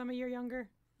can't because I'm a year younger.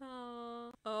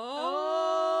 Oh.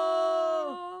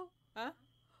 Oh. Huh?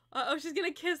 Oh, she's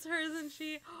gonna kiss her, isn't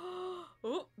she?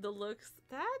 Oh, the looks.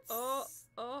 That's. Oh.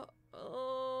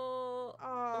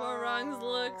 Warong's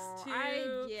looks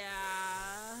too.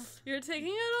 Yeah. You're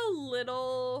taking it a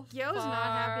little. Gyo's far,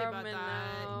 not happy about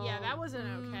that. Yeah, that wasn't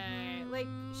okay. Like,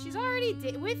 she's already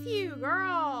with you,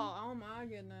 girl. Oh my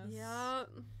goodness. Yeah.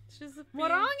 She's a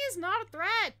Warong is not a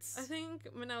threat. I think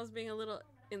Manao's being a little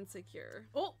insecure.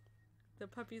 Oh. The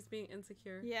puppy's being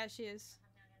insecure. Yeah, she is.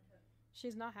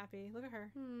 She's not happy. Look at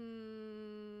her.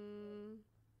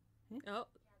 Oh.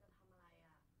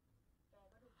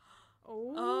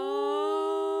 Oh.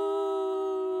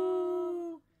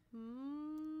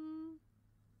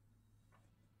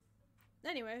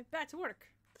 Anyway, back to work.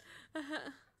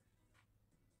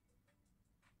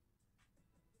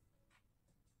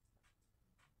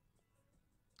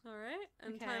 All right,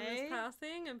 and time is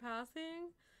passing and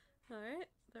passing. All right,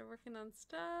 they're working on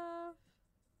stuff.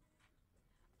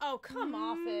 Oh, come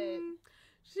off it.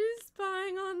 She's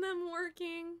spying on them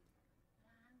working.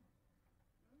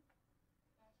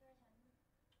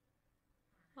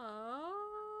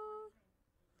 Oh.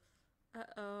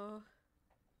 Uh-oh.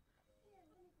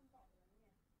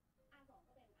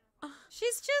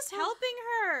 She's just helping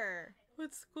her.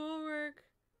 With schoolwork.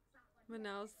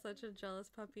 Manal's such a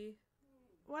jealous puppy.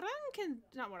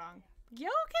 Not Warang. Gyo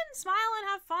can smile and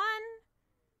have fun.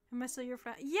 Am I still your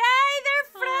friend? Yay,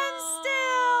 they're friends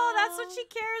still. That's what she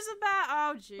cares about.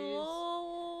 Oh, jeez.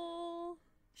 Oh.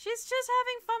 She's just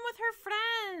having fun with her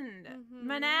friend.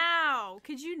 Manao,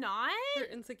 could you not? Her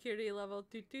insecurity level.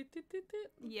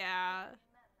 Yeah.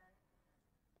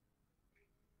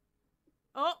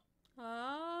 Oh.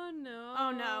 Oh, no.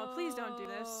 Oh, no. Please don't do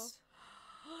this.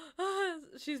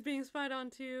 She's being spied on,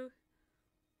 too.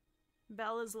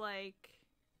 Bella's like...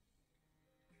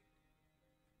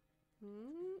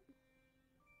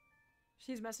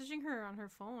 She's messaging her on her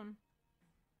phone.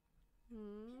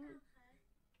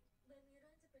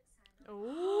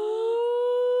 Oh,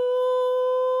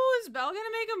 is Belle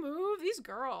gonna make a move? These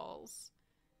girls.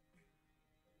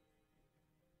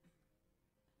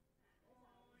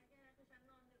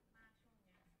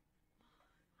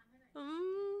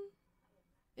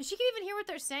 She can even hear what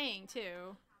they're saying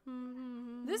too.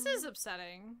 This is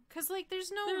upsetting because like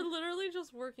there's no. They're literally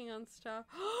just working on stuff.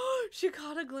 She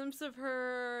caught a glimpse of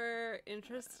her.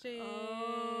 Interesting.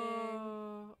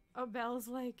 Oh, Belle's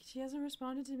like she hasn't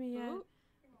responded to me yet.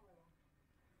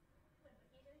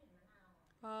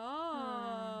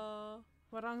 Oh.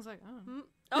 Warang's like, oh.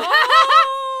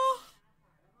 Oh.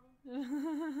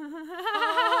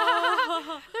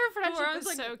 Their friendship Warang's is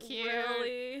like, so cute.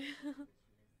 Really?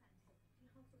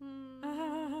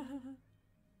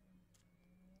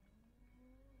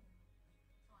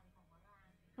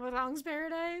 Warang's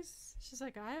paradise. She's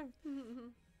like, I have.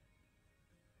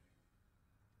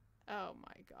 Oh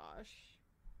my gosh.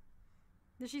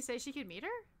 Did she say she could meet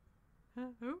her?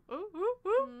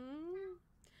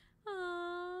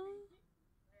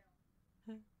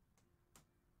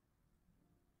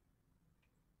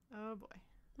 Oh boy.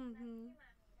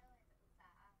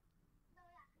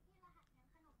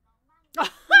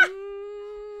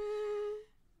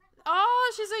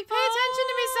 Oh, she's like, pay attention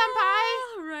to me, senpai.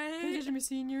 Right. Pay attention to me,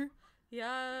 senior.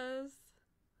 Yes.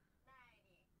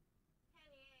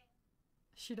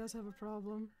 She does have a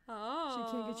problem. Oh. She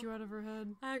can't get you out of her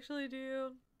head. I actually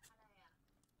do.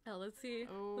 Oh, let's see.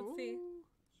 Oh. Let's see.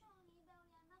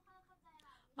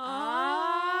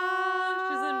 Oh,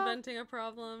 she's inventing a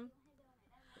problem.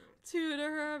 Tutor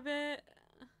her a bit.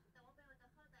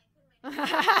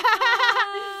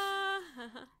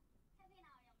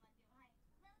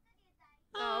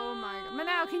 Oh my god.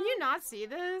 Manao, can you not see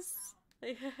this?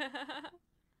 Yeah.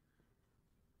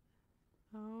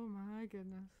 Oh my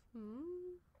goodness.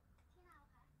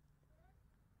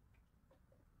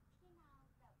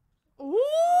 Ooh!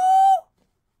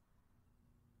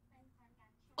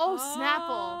 Oh,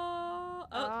 Snapple.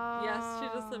 Oh, yes, she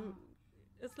just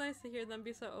it's nice to hear them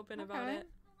be so open about it.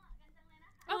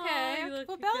 Okay. You look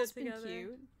Well, good Belle's been together.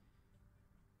 cute.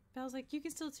 Belle's like, you can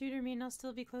still tutor me and I'll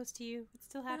still be close to you. It's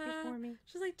still happy for me.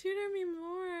 She's like, tutor me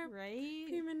more.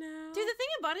 Right? Manao. Dude, the thing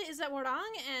about it is that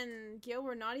Warang and Gyo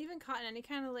were not even caught in any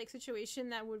kind of like situation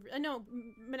that would. No,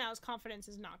 Manao's confidence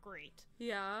is not great.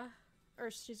 Yeah. Or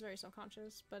she's very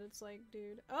self-conscious, but it's like,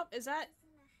 dude. Oh, is that?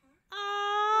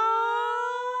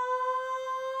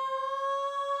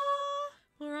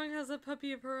 Warang has a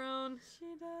puppy of her own. She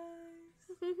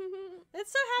does.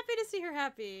 It's so happy to see her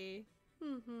happy.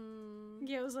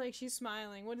 Gyo's like, she's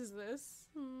smiling. What is this?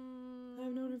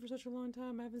 I've known her for such a long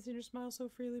time. I haven't seen her smile so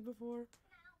freely before.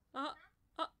 Oh!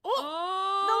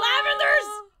 The lavenders!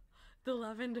 The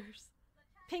lavenders.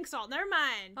 Pink salt. Never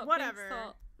mind. Oh, Whatever. Pink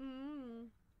salt.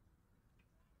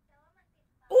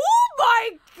 Oh my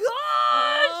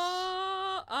gosh!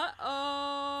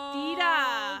 Uh-oh.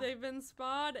 Theta. They've been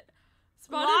spotted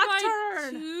Lock by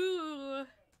turn. 2.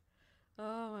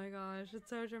 Oh my gosh, it's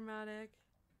so dramatic.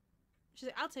 She's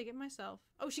like, I'll take it myself.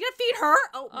 Oh, she gonna feed her?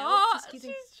 Oh, no. She's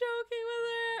joking with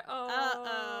her. Oh.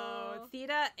 Uh-oh.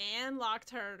 Theta and Lock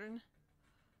turn.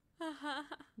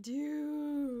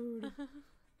 Dude.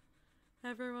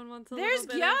 Everyone wants a There's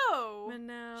little bit Gyo! of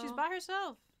Minao. She's by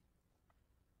herself.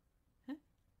 Huh?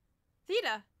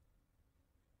 Theta!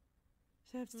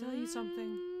 I have to tell you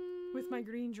something. With my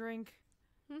green drink.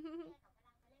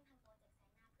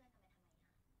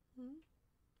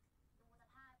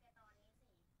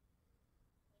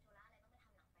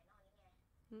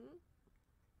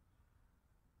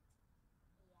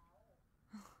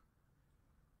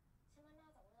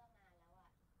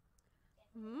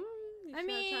 I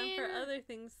mean, time for other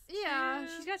things. Yeah,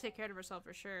 too. she's got to take care of herself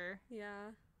for sure.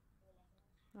 Yeah.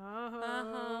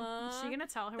 Is she gonna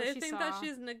tell her what They she think saw? that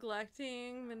she's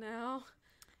neglecting Minao.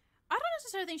 I don't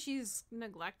necessarily think she's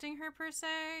neglecting her per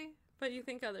se. But you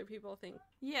think other people think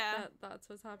Yeah. that that's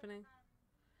what's happening.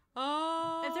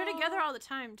 Oh. And they're together all the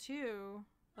time too.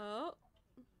 Oh.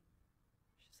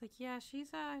 She's like, yeah,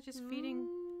 she's just feeding,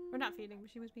 or not feeding, but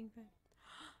she was being fed.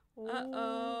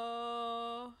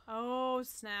 Uh-oh. Oh,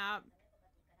 snap.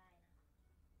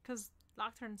 Because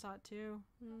Nocturne saw it too.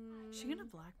 Is she gonna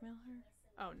blackmail her?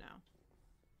 Oh, no.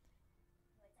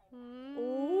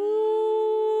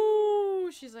 Oh,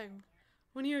 she's like,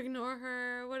 when you ignore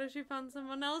her, what if she found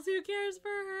someone else who cares for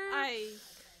her?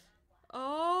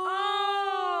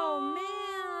 Oh,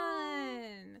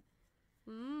 man.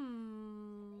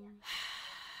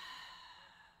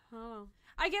 Oh.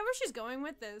 I get where she's going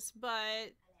with this,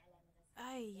 but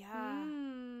yeah.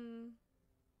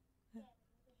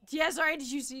 Yeah, sorry,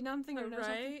 did you see nothing or know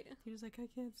something? Right? He was like, I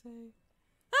can't say.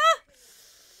 Ah!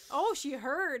 Oh, she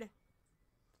heard.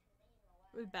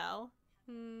 With Belle.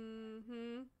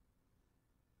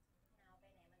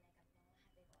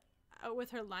 Oh,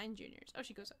 with her line juniors. Oh,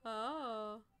 she goes.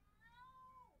 Oh.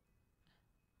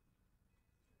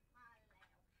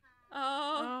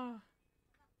 Oh.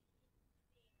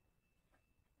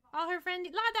 All her friend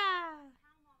Lada.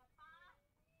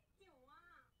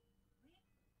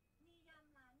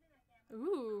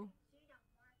 Ooh.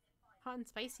 Hot and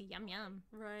spicy. Yum yum.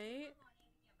 Right?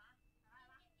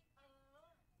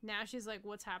 Now she's like,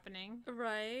 what's happening?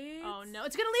 Right? Oh no,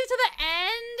 it's gonna lead to the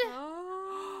end.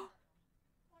 Oh.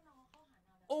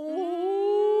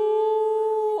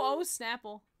 Oh,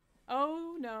 Snapple.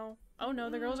 Oh no. Oh no,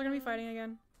 the girls are gonna be fighting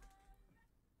again.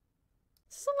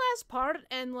 This is the last part,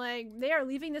 and like they are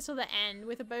leaving this till the end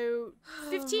with about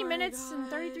 15 minutes and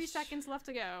 33 seconds left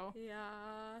to go.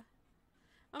 Yeah.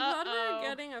 I'm glad we're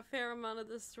getting a fair amount of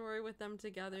the story with them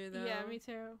together, though. Yeah, me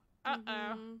too.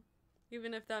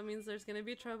 Even if that means there's gonna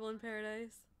be trouble in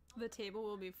paradise. The table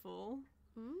will be full.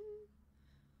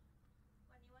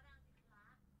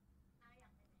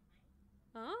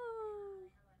 Oh.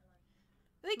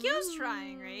 Like, Gyo's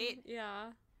trying, right?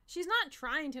 Yeah. She's not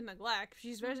trying to neglect.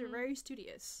 She's very, very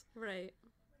studious. Right.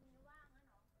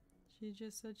 She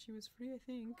just said she was free, I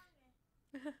think.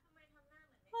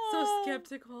 So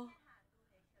skeptical.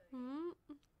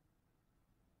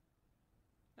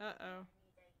 Uh-oh.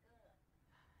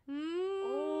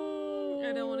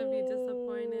 I don't want to be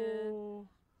disappointed.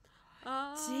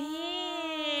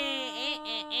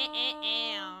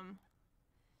 Damn.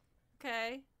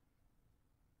 Okay.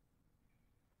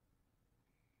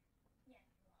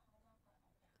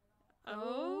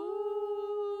 Oh.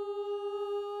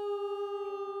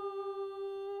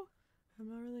 I'm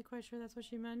not really quite sure that's what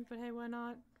she meant, but hey, why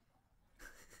not?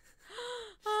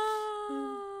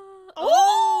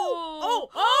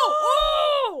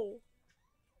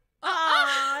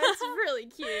 It's really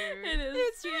cute. It's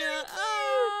really cute. cute.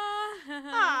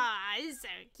 It's so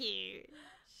cute.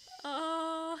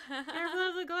 Oh. Careful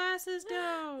of the glasses,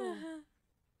 though.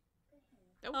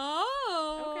 Nope.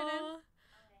 Oh. Okay, then.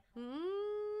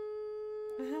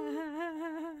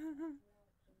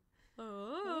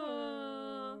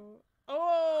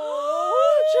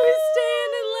 Should we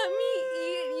stand and let me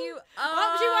eat you up?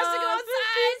 Oh, she wants to go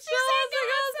outside. She wants to go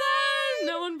outside.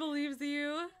 No one believes you.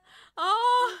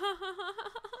 Oh.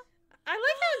 I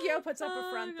like how Gyo puts up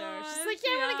a front, though. She's like,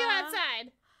 yeah, I want to go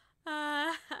outside.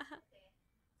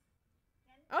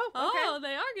 Oh,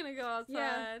 they are going to go outside.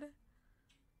 Yeah.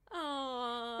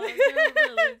 Oh, they're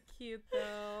really cute,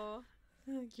 though.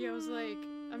 Gyo's like,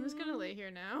 I'm just going to lay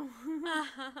here now.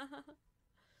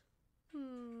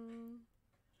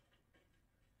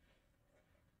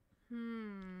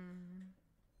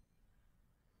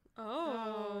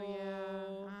 Oh,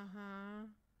 yeah.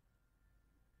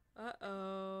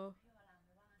 Uh-oh.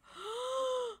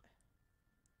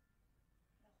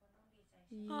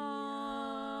 Yeah, man.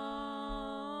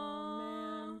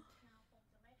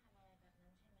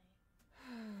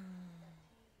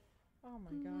 Oh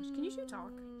my gosh. Can you two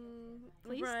talk?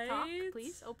 Please talk.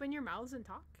 Please open your mouths and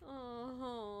talk.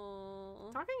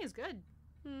 Oh. Talking is good.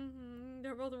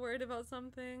 They're both worried about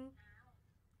something.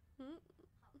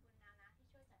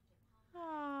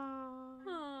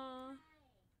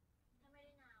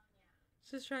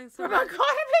 She's trying so From a hard.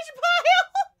 garbage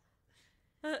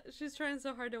pile. She's trying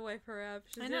so hard to wipe her up.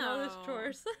 She's I doing all these know.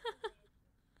 chores.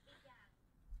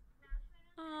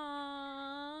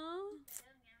 Aww.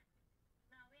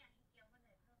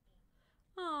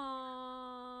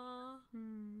 Aww.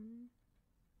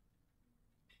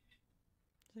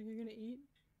 So you're gonna eat?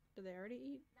 Did they already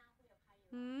eat?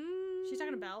 Mm. She's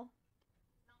talking to Belle.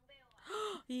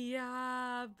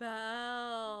 Yeah,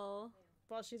 Belle.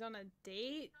 While she's on a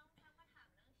date.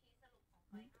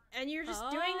 And you're just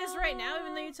doing this right now,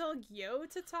 even though you told Gyo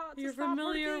to talk. You're stop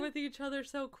familiar working? with each other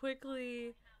so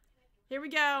quickly. Here we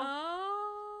go.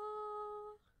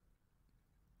 Oh.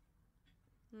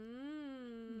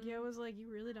 Gyo was like, "You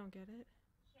really don't get it."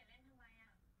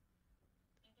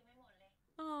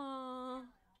 Aww.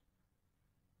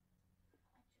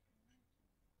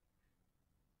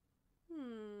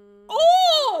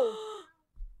 Oh!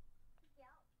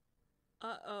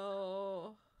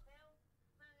 Uh-oh.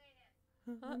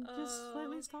 I'm just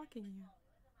slightly stalking you.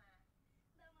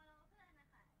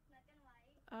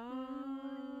 Uh-oh.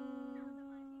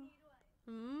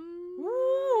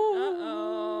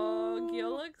 Gyo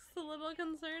looks a little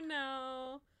concerned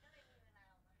now.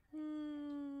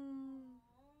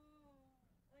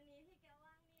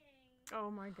 Oh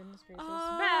my goodness gracious.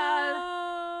 Oh.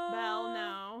 Belle,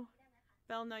 no.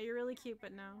 Belle, no, you're really cute,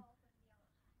 but no.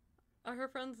 Are her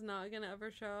friends not gonna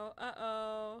ever show?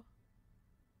 Uh-oh.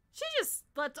 She just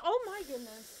lets, oh my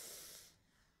goodness.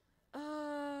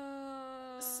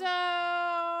 So,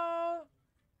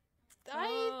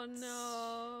 oh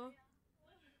no.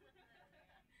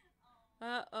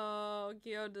 Uh-oh.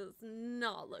 Gyo does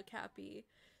not look happy.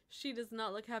 She does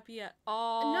not look happy at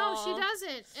all. No, she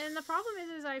doesn't. And the problem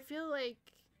is I feel like,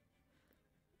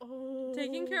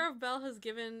 taking care of Belle has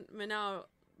given Manao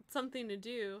something to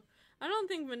do. I don't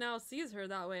think Manao sees her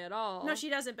that way at all. No,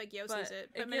 she doesn't, but Gyo sees it.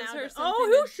 But gives Manao her does.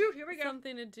 something Shoot, here we go.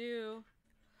 Something to do.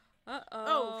 Uh-oh.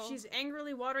 Oh, she's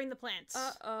angrily watering the plants.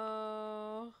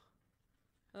 Uh-oh.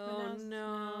 Oh,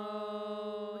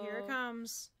 no. Here it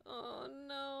comes. Oh,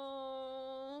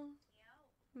 no.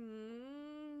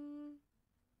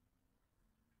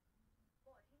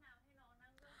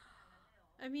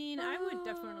 I mean, I would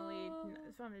definitely,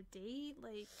 if I'm on a date,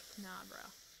 like, nah, bro.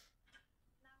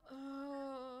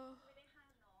 Oh.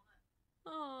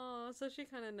 Oh, so she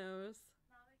kind of knows.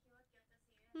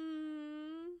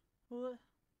 Well,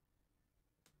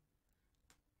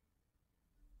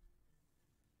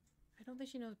 I don't think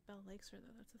she knows Belle likes her,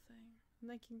 though. That's the thing. I'm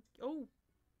thinking, oh,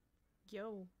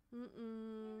 Gyo.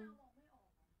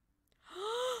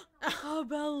 Oh,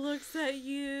 Belle looks at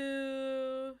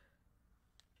you.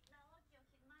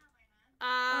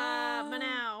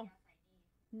 Manao.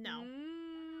 No.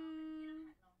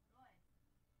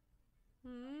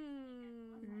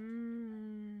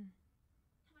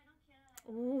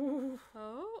 Ooh.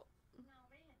 Oh.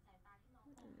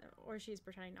 Or she's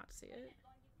pretending not to see it.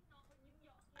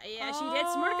 Yeah, she did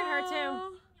smirk at her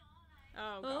too.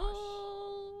 Oh gosh.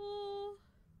 Oh.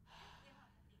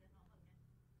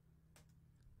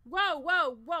 Whoa,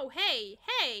 whoa, whoa, hey,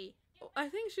 hey! I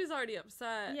think she's already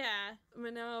upset. Yeah.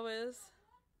 Manao is.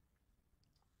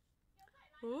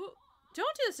 Ooh.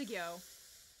 Don't do this to Gyo.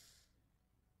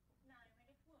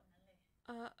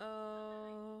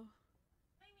 Uh-oh.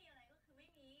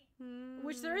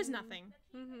 Which there is nothing.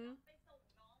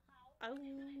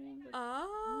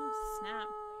 Oh. Snap.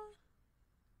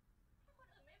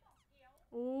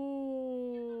 Ooh.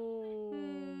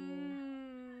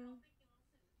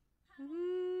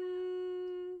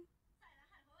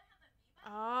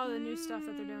 Oh, the new stuff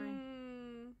that they're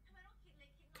doing.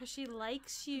 Because she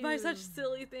likes you. By such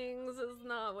silly things is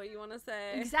not what you want to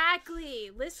say. Exactly.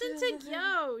 Listen to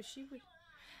Gyo. She would.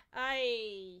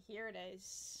 Here it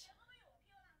is.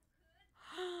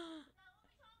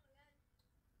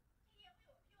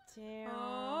 Damn.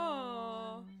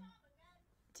 Oh.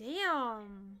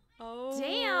 Damn. Oh.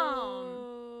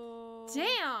 Damn.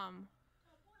 Damn.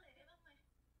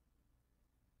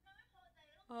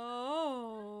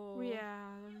 Oh. Yeah.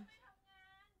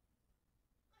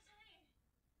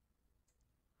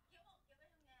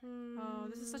 Oh,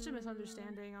 this is such a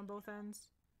misunderstanding on both ends.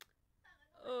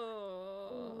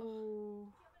 Oh.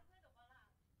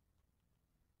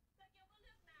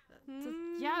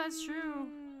 Yeah, that's true.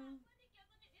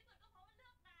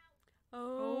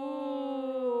 Oh.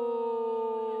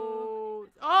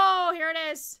 Oh, here it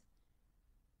is.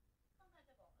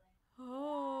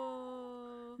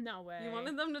 Oh. No way. You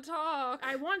wanted them to talk.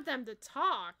 I want them to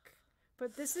talk,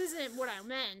 but this isn't what I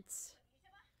meant.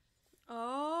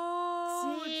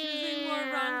 Oh, choosing more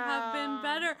wrong have been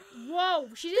better. Whoa,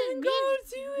 she didn't go mean.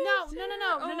 do it. No,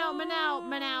 No. Manao.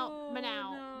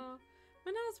 No.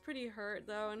 Gyo's pretty hurt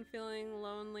though and feeling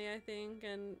lonely, I think,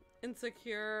 and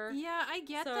insecure. Yeah, I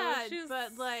get So that, she's-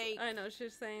 but like, I know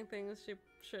she's saying things she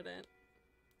shouldn't.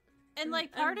 and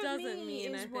like part of doesn't me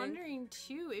mean, I is think. wondering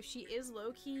too if she is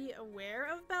low-key aware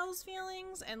of Belle's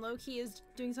feelings and low-key is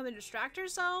doing something to distract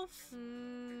herself.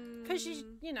 Cause she's,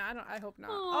 you know, I hope not.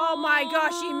 Oh my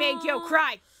gosh, she made Gyo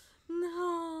cry.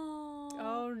 No.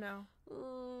 Oh no,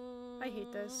 I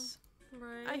hate this.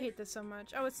 Right. I hate this so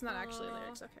much. Oh, it's not actually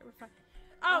lyrics. Okay, we're fine.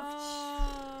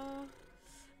 Oh.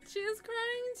 She's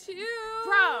crying too.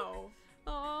 Bro.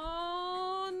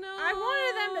 Oh no. I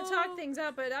wanted them to talk things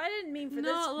out, but I didn't mean for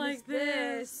Not this. like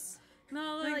this.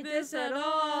 Not like this at all.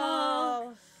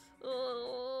 all.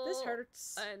 Oh. This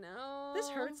hurts. I know. This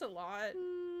hurts a lot.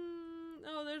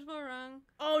 Oh, there's Warang.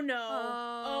 Oh no.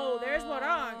 Oh, there's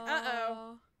Warang.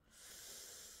 Uh-oh.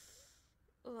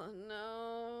 Oh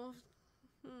no.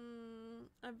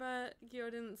 I bet Gyo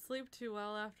didn't sleep too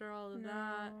well after all of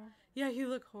that. Yeah, you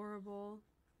look horrible.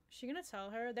 Is she gonna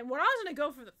tell her? Then Warang's gonna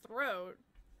go for the throat.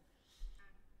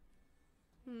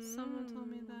 Someone told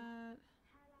me that.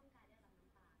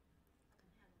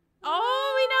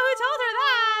 Oh, we know who told her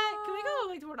that! Can we go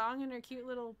like Warang and her cute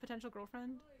little potential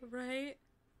girlfriend? Right?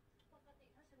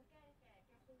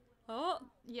 Oh.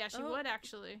 Yeah, she would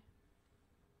actually.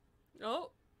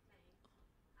 Oh.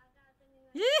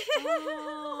 Yeah.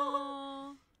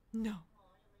 Oh. No.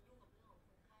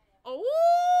 Oh.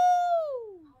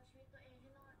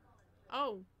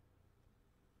 Oh.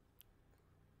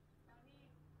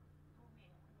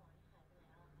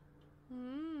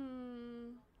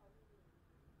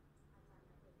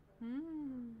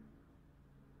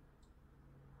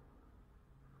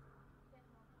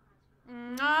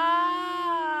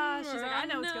 Ah, she's like, I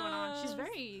know what's going on. She's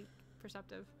very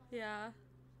perceptive. Yeah.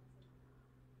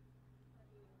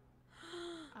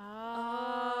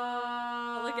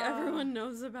 Ah, like everyone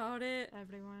knows about it.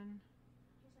 Everyone.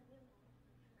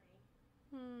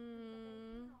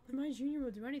 My junior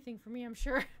will do anything for me, I'm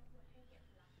sure.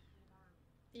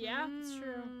 Yeah, it's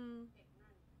true.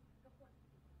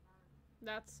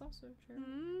 That's also true.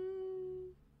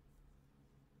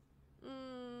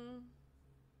 Oh.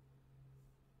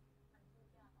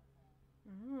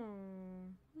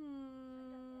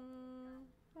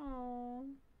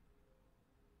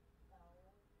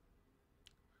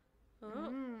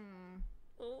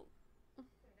 Oh.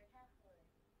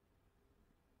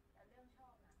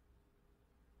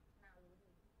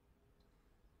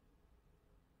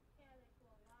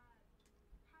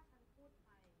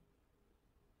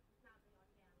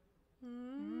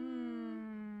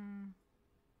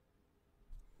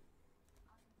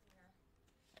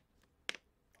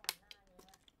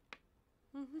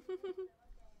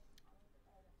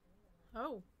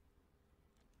 Oh.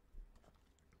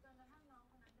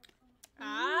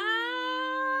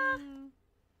 Ah.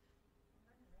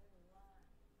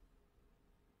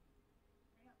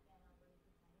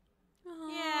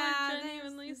 Yeah,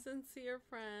 genuinely sincere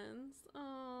friends.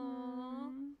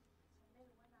 Aww.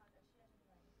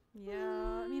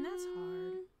 Yeah, I mean that's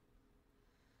hard.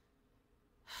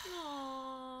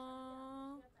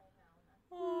 Aww.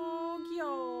 Oh,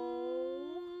 Gyo.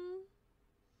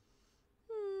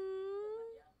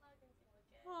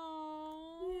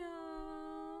 Oh. Yeah.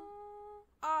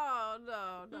 Oh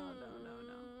no.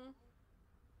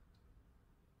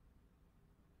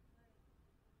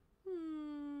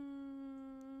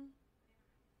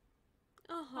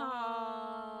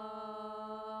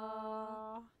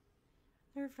 Aww.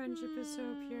 Their friendship is so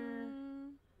pure.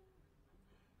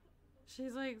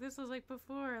 She's like, this was like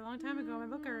before, a long time ago. My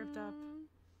book got ripped up.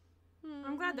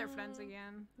 I'm glad they're friends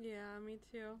again. Yeah, me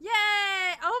too.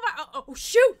 Yay! Oh my! Oh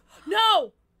shoot!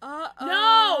 No! Uh-oh.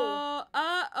 No!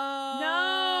 Uh-oh.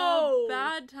 No!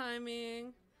 Bad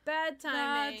timing. Bad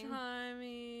timing. Bad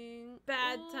timing.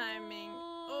 Bad timing.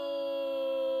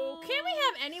 Oh! Can't we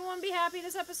have anyone be happy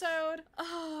this episode?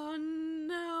 Oh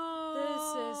no!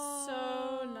 This is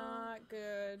so not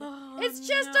good. Oh, It's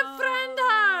just a friend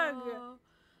hug.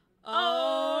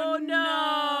 Oh no!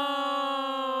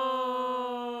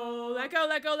 Let go!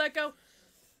 Let go! Let go!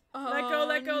 Let go!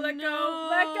 Let go! Let go!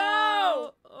 Let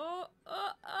go! Oh,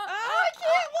 I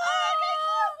can't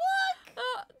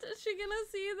look! is she gonna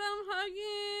see them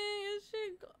hugging? Is she?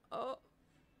 Oh.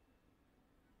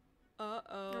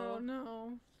 Uh-oh. Oh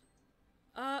no.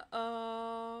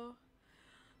 Uh-oh.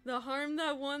 The harm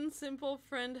that one simple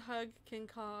friend hug can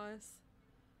cause.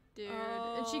 Dude.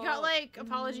 And she got like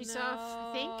apology stuff,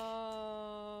 I think.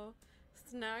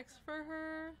 Snacks for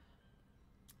her.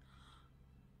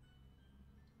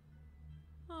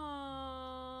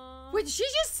 Aww. Wait, did she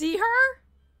just see her?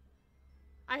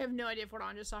 I have no idea if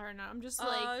Hwoarang just saw her or not. I'm just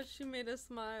like... Oh, she made a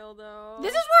smile, though.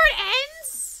 This is where it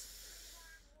ends?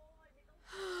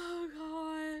 Oh,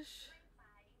 gosh.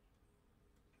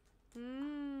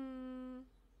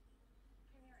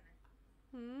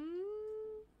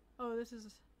 Oh, this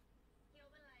is...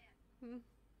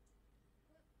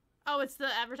 Oh, it's the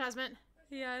advertisement?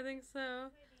 Yeah, I think so.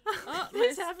 Oh, my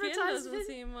These skin doesn't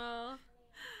seem well.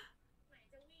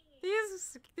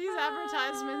 These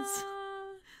advertisements.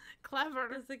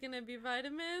 Clever. Is it gonna be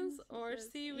vitamins or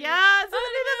seaweed? Yeah, it's gonna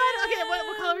be the vitamin. Okay,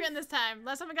 what color are we getting this time?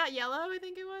 Last time I got yellow, I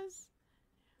think it was.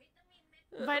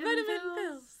 Vitamin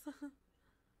pills.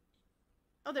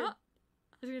 Oh, they're... Is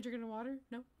he gonna drink it in water?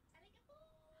 No.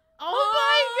 Oh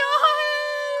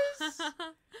my gosh!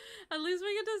 At least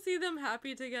we get to see them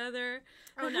happy together.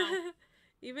 Oh no.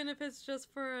 Even if it's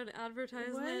just for an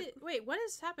advertisement. What? Wait, what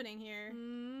is happening here?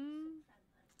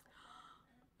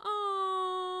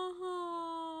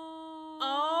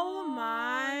 Oh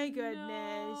my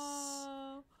goodness.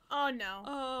 No. Oh no.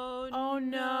 Oh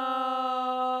no.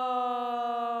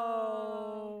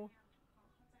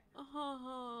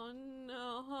 Oh no.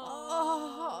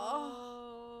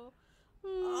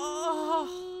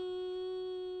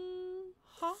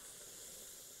 Huh?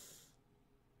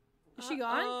 Is she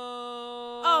gone?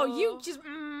 Oh. Oh, you just...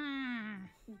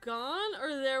 Gone, or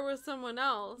there was someone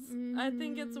else? I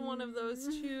think it's one of those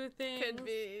two things. Could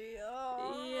be.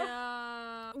 Oh.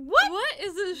 Yeah. What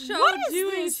is this show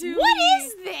doing to me? What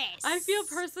is this? I feel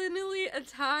personally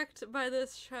attacked by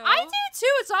this show. I do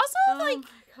too. It's also like... my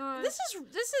gosh.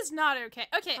 This is not okay.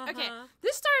 Okay.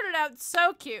 This started out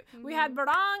so cute. We had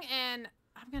Hwoarang and...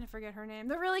 I'm gonna forget her name.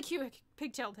 The really cute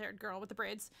pigtailed haired girl with the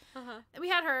braids. We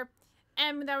had her.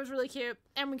 And that was really cute.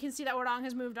 And we can see that Hwoarang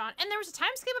has moved on. And there was a time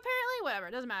skip, apparently. Whatever.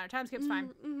 It doesn't matter. Time skip's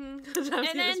fine. And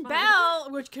then Belle,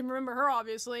 which can remember her,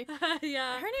 obviously.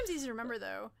 Yeah. Her name's easy to remember,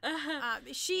 though.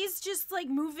 She's just, like,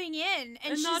 moving in.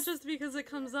 And she's, not just because it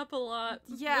comes up a lot.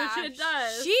 Yeah. Which it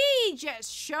does. She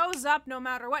just shows up no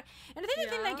matter what. And I think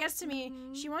the thing that gets to me,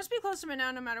 she wants to be close to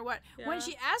Manao no matter what. Yeah. When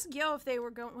she asked Gyo if they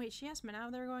were going... Wait, she asked Manao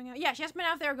if they were going out? Yeah, she asked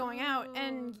Manao if they were going out.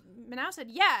 And Manao said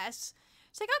yes.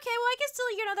 She's like, okay, well, I guess still,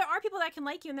 there are people that can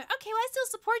like you, and they're, okay, well, I still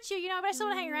support you, but I still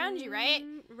want to hang around you, right?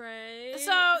 Right.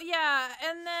 So, yeah,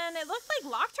 and then it looked like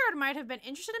Loctard might have been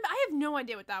interested in, but I have no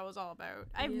idea what that was all about.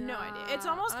 I have no idea. It's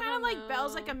almost kind of like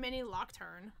Belle's like a mini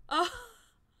Loctard. Oh.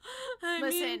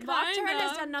 Listen, Loctard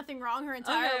has done nothing wrong her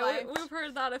entire life. We've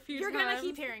heard that a few times. You're gonna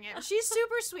keep hearing it. She's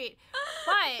super sweet,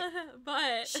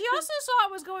 but she also saw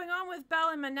what was going on with Belle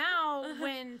and Manao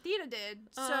when Theta did,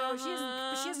 so she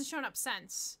hasn't shown up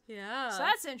since. Yeah. So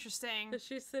that's interesting. Is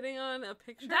she sitting on a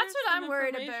picture? That's what I'm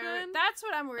worried about. That's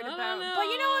what I'm worried about. Know. But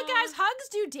you know what, guys? Hugs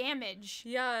do damage.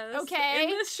 Yes. Okay. In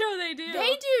this show, they do.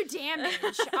 They do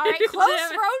damage. All right.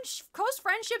 Close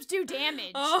friendships do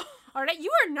damage. Oh. All right,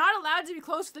 you are not allowed to be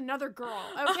close with another girl,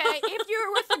 okay? If you're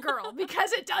with a girl,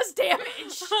 because it does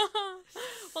damage.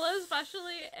 Well,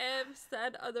 especially if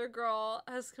said other girl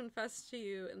has confessed to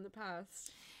you in the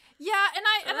past. Yeah, and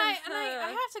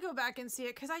I have to go back and see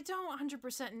it because I don't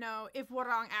 100% know if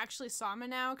Hwoarang actually saw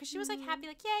Manao because she was like happy,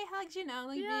 like yay hugs, being a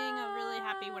really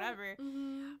happy whatever.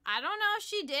 I don't know if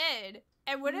she did.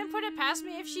 I wouldn't put it past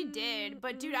me if she did,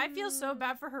 but dude, I feel so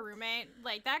bad for her roommate.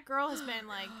 Like that girl has been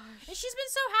like, and she's been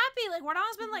so happy. Like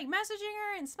Hwoarang's been like messaging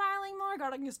her and smiling more.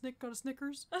 Got a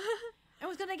Snickers. And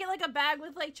was gonna get like a bag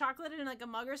with like chocolate and like a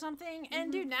mug or something.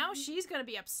 And dude, now she's gonna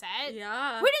be upset.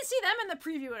 Yeah. We didn't see them in the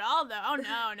preview at all though. Oh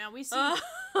no. We see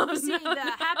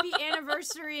the happy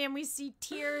anniversary and we see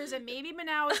tears and maybe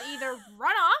Manao is either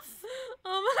run off.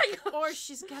 Oh my gosh. Or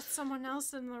she's got someone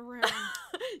else in the room.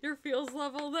 Your feels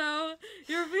level though.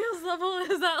 Your feels level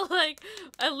is at like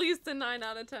at least a 9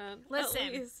 out of 10.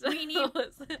 Listen, we need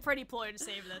Pretty Ploy to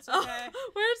save this, okay?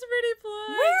 Where's Pretty Ploy?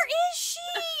 Where is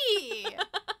she?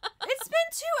 It's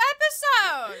been 2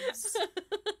 episodes.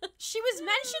 She was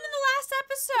mentioned in the last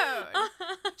episode.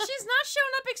 She's not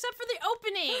shown up except for the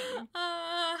opening.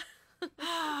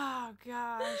 Oh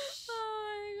gosh. Oh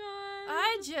my god.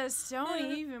 I just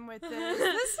don't even with this.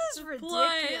 This is ridiculous.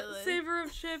 Ploy, savor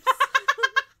of chips.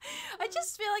 I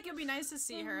just feel like it'd be nice to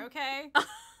see her, okay?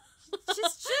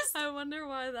 Just I wonder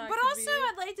why that. But could also, be.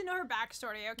 I'd like to know her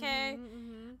backstory, okay?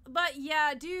 But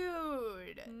yeah,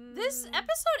 dude, this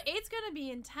episode 8's gonna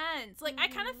be intense. Like, I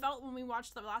kind of felt when we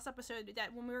watched the last episode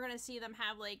that when we were gonna see them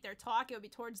have like their talk, it would be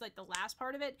towards like the last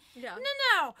part of it. Yeah.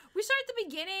 No, we started at the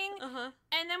beginning,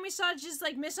 and then we saw just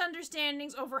like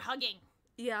misunderstandings over hugging.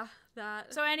 Yeah,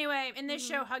 that. So anyway, in this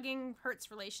show, hugging hurts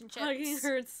relationships. Hugging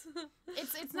hurts.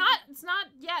 It's not,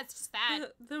 yeah, it's just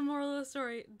that. The moral of the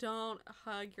story, don't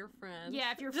hug your friend.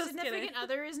 Yeah, if your Just significant kidding.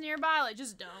 other is nearby, like,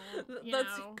 just don't.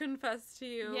 Let's know? confess to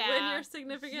you. Yeah. When your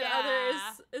significant other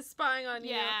is spying on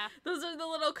you. Yeah. Those are the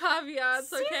little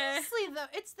caveats, okay? Seriously, though,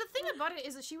 it's the thing about it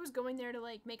is that she was going there to,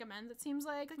 like, make amends, it seems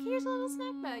like. Like, here's a little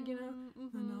snack bag, you know?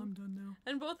 Mm-hmm. And now I'm done now.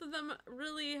 And both of them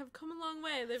really have come a long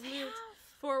way. They've moved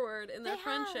have. forward in their They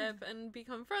friendship and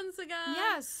become friends again.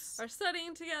 Yes. Are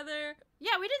studying together.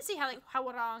 Yeah, we didn't see how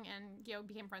Warong and Gyo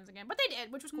became friends again, but they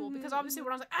did, which was cool because obviously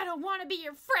Warong's like, I don't want to be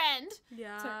your friend.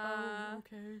 Yeah. It's like, oh,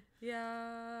 okay.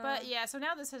 Yeah. But yeah, so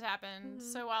now this has happened.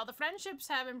 So while the friendships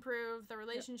have improved, the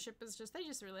relationship is just, they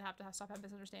just really have to stop having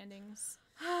misunderstandings.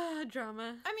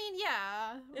 Drama. I mean,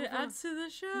 yeah. It adds to the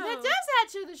show. It does add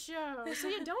to the show. So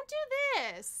you don't do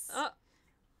this.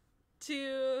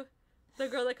 To the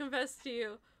girl that confessed to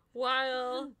you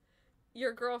while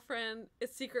your girlfriend is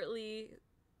secretly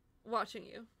watching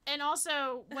you. And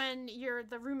also when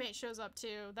the roommate shows up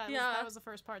too. That was the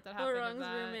first part that happened. Warong's of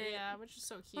that. roommate. Yeah, which is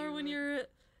so cute. Or when your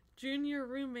junior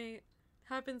roommate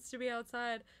happens to be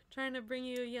outside trying to bring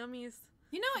you yummies.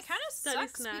 You know, it kind of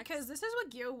sucks snacks. because this is what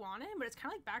Gyo wanted, but it's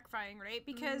kind of like backfiring, right?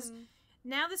 Because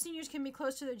now the seniors can be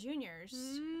close to the juniors.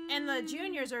 And the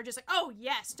juniors are just like, oh,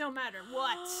 yes, no matter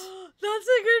what. That's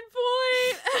a good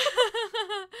point.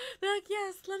 They're like,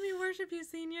 yes, let me worship you,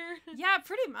 senior. Yeah,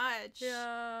 pretty much.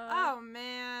 Yeah. Oh,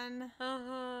 man.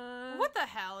 Uh-huh. What the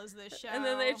hell is this show? And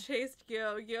then they chased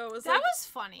Gyo. Gyo was that like... was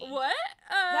funny. What?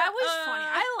 That was funny.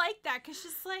 I like that because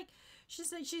she's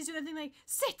doing the thing like,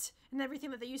 sit! And everything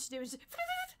that they used to do is just...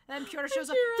 And then Pyotr shows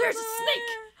up, there's a snake!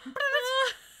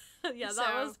 Yeah,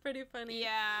 that was pretty funny.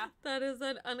 Yeah. That is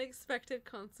an unexpected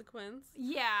consequence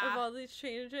Yeah. of all these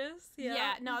changes. Yeah.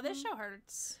 Yeah. No, this show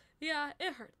hurts. Yeah,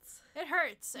 it hurts. It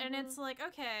hurts. And it's like,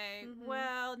 okay,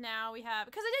 well, now we have...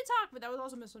 Because I did talk, but that was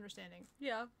also misunderstanding.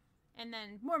 Yeah. And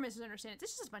then more misunderstandings.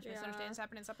 There's just a bunch of misunderstandings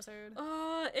happening in this episode.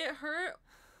 It hurt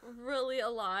really a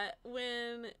lot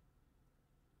when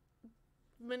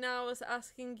Mana was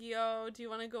asking Gyo, do you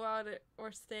want to go out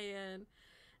or stay in?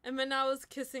 And Mana was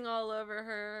kissing all over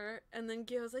her, and then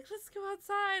Gyo was like, let's go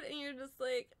outside, and you're just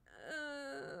like,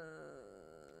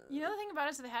 You know the thing about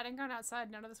it is if they hadn't gone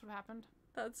outside, none of this would have happened.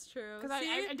 That's true. Because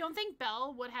I don't think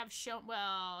Belle would have shown...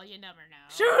 Well, you never know.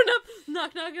 Showing up!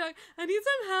 Knock, knock, knock. I need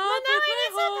some help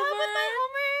with my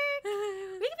homework.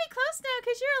 We can be close now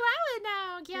because you're allowed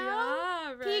now, Gyo.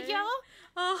 Yeah, right. Gyo.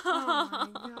 Oh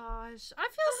my gosh. I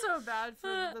feel so bad for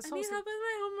this whole... I need help with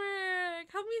my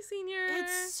homework. Help me, senior.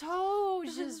 It's so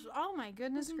just... Oh my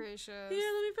goodness gracious.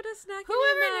 Here, let me put a snack in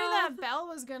Whoever your knew mouth. that Belle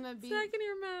was gonna be... Snack in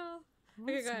your mouth.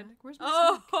 Okay, go ahead. Where's my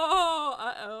snack?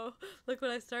 Uh-oh. Look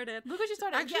what I started. Look what you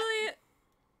started.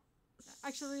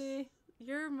 Actually,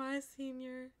 you're my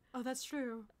senior. Oh, that's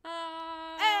true.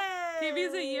 Hey!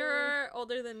 Phoebe's a year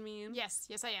older than me. Yes,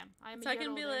 I am. I'm so a I year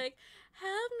can be older. like,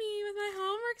 help me with my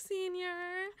homework,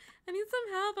 senior. I need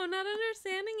some help. I'm not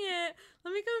understanding it.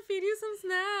 Let me come feed you some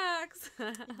snacks.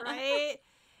 Right?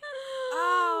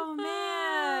 Oh,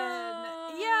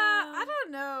 man. Yeah, I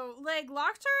don't know. Like,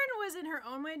 Lockturn was in her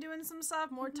own way doing some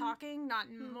stuff, more talking, not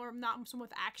so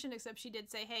with action, except she did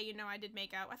say, hey, I did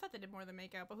make out. I thought they did more than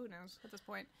make out, but who knows at this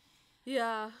point.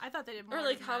 Yeah. I thought they did more. Or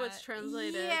like than how that. it's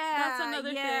translated. Yeah. That's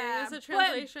another thing. It's a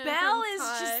translation. But Belle from is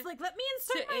Thai just like, let me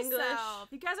insert to English. myself.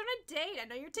 You guys are on a date. I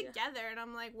know you're together. And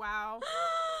I'm like, wow.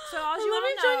 So all you let want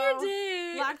me to join know, your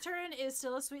date. Lockturn is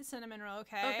still a sweet cinnamon roll,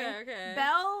 okay? Okay.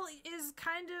 Belle is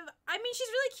kind of, I mean, she's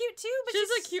really cute too, but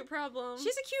she's a cute problem.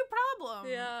 She's a cute problem.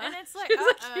 Yeah. And it's like, she's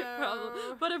a cute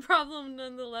problem. But a problem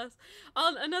nonetheless.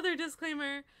 Another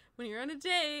disclaimer, when you're on a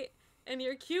date and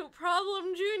your cute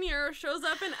problem junior shows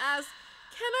up and asks,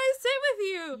 can I sit with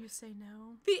you? You say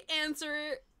no. The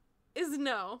answer is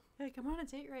no. Like, I'm on a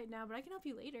date right now, but I can help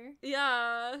you later.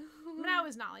 Yeah. Mana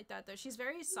is not like that, though. She's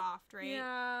very soft, right?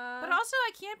 Yeah. But also,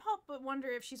 I can't help but wonder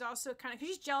if she's also kind of...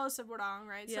 Because she's jealous of Warong,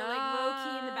 right? So, like,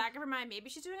 low-key in the back of her mind,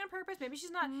 maybe she's doing it on purpose, maybe she's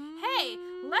not. Hey,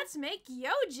 let's make Yo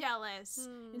jealous.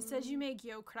 Instead, you make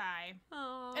Yo cry.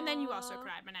 Aww. And then you also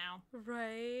cry, Manao.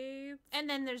 Right. And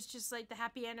then there's just, like, the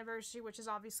happy anniversary, which is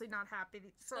obviously not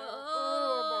happy. So,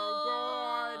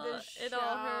 oh my God. This it show.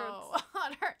 all hurts.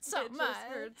 It hurts so It much. just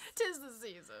hurts. 'Tis the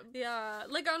season. Yeah,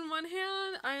 like on one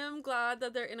hand, I am glad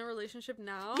that they're in a relationship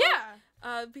now.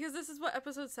 Yeah. Because this is what,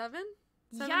 episode 7?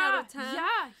 7 yeah, out of 10?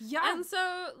 Yeah. And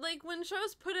so, like, when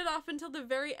shows put it off until the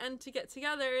very end to get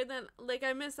together, then, like,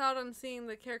 I miss out on seeing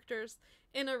the characters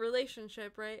in a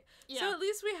relationship, right? Yeah. So at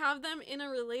least we have them in a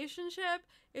relationship.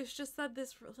 It's just that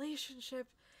this relationship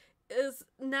is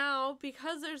now,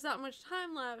 because there's that much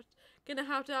time left, gonna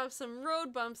have to have some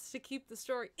road bumps to keep the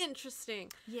story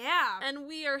interesting. Yeah. And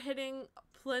we are hitting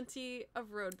plenty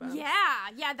of road bumps. Yeah,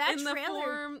 that in trailer. In the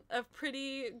form of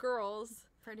pretty girls.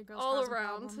 Pretty girls all causing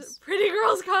around. Problems. Pretty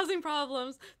girls causing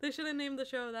problems. They should have named the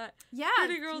show that. Yeah.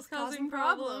 Pretty girls causing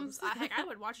problems. Heck, I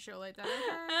would watch a show like that.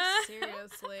 Okay?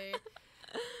 Seriously.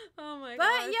 Oh my god.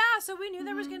 But yeah, so we knew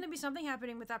there was going to be something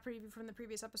happening with that preview from the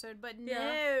previous episode, but no.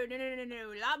 A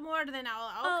lot more than a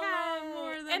lot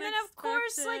more than and then expected. Of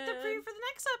course, like the preview for the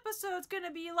next episode's going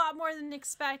to be a lot more than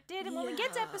expected, and when we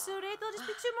get to episode 8, there'll just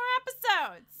be 2 more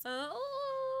episodes.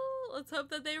 Oh, let's hope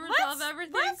that they resolve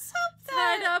everything. Let's hope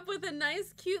that. Tied up with a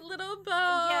nice, cute little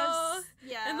bow. Yes.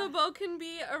 Yeah. And the bow can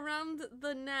be around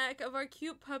the neck of our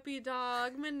cute puppy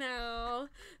dog, Manao,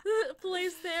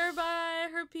 placed there by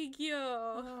her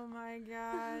Pigio. Oh my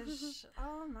gosh.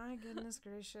 Oh my goodness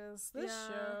gracious. This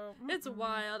show. It's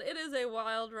wild. It is a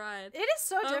wild ride. It is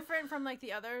so different from like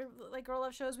the other like girl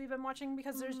love shows we've been watching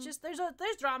because there's just there's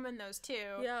drama in those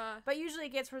too. Yeah. But usually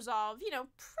it gets resolved, you know,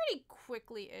 pretty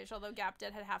quickly-ish, although Gap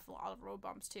Dead had a lot of road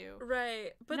bumps too.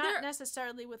 Right. But not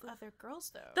necessarily with other girls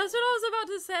though. That's what I was about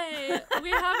to say. We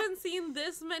haven't seen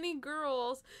this many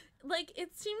girls. Like,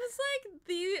 it seems like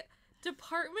the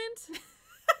department,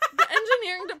 the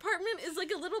engineering department is like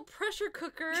a little pressure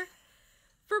cooker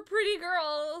for pretty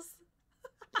girls.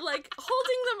 Like,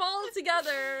 holding them all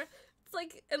together. It's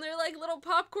like, and they're like little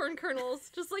popcorn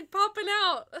kernels just like popping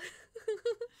out.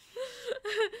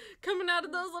 Coming out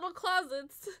of those little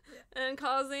closets and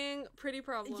causing pretty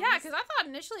problems. Yeah, because I thought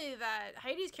initially that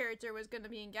Heidi's character was going to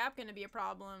be in Gap going to be a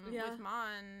problem with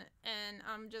Mon, and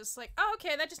I'm just like, oh,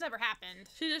 okay, that just never happened.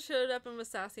 She just showed up and was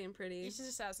sassy and pretty. She's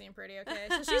just sassy and pretty, okay.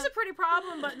 So she's a pretty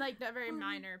problem, but like a very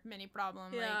minor mini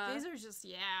problem. Yeah. Like, these are just,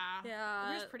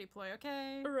 here's pretty ploy,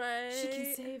 okay? Right. She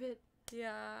can save it.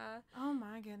 Yeah. Oh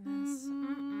my goodness.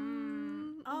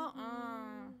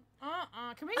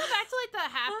 Can we go back to like the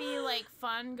happy, like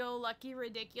fun, go lucky,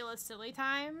 ridiculous, silly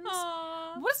times?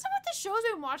 Aww. What's up with the shows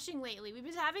we've been watching lately? We've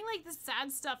been having like the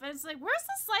sad stuff, and it's like, where's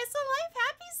the slice of life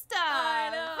happy stuff? I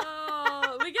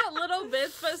know. We get little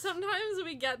bits, but sometimes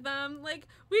we get them. Like,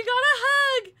 we got a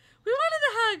hug. We wanted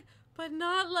a hug, but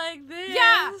not like this.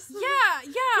 Yeah. We got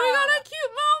a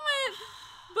cute moment,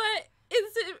 but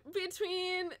it's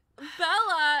between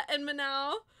Bella and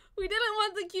Manao. We didn't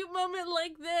want the cute moment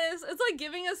like this. It's like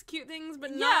giving us cute things,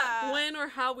 but not when or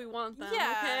how we want them,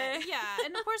 okay? Yeah,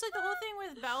 and of course, like, the whole thing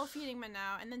with Belle feeding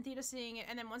Manao, and then Theta seeing it,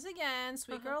 and then once again,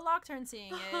 Sweet Girl Lockturn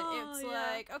seeing it. It's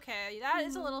like, okay, that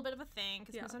is a little bit of a thing,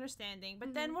 because misunderstanding.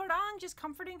 But then Wardong just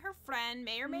comforting her friend,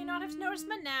 may or may not have noticed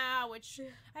Manao, which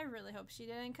I really hope she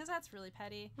didn't, because that's really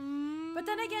petty. But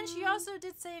then again, she also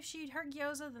did say if she'd hurt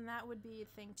Gyoza, then that would be a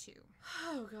thing, too.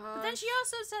 Oh, God. But then she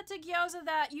also said to Gyoza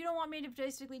that you don't want me to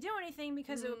basically do anything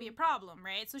because it would be a problem,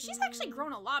 right? So she's actually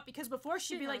grown a lot because before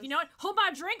she'd be like, you know what, hold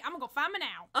my drink, I'm gonna go find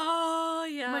Manao. Oh,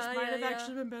 yeah. Which might have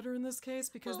actually been better in this case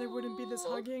because there wouldn't be this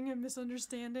hugging and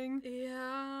misunderstanding.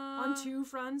 Yeah. On 2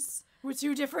 fronts with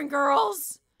 2 different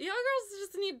girls. Y'all girls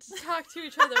just need to talk to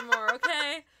each other more,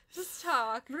 okay? Just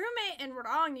talk. Roommate and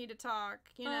Wardong need to talk,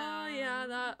 you know. Oh, yeah,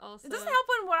 that also. It doesn't help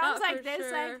when Wardong's like this,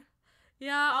 sure. like...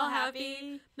 Yeah, all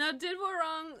happy. Now, did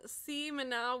Wardong see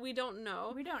Manao? We don't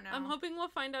know. We don't know. I'm hoping we'll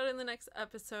find out in the next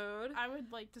episode. I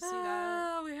would like to see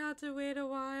that. We had to wait a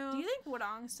while. Do you think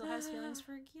Wardong still has feelings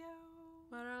for Gyo?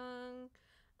 Wardong.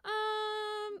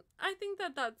 I think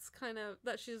that's kind of,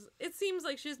 it seems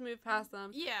like she's moved past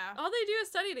them. Yeah. All they do is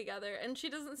study together, and she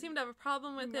doesn't seem to have a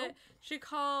problem with it. She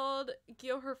called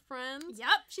Gyo her friend. Yep,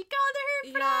 she called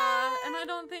her friend. Yeah, and I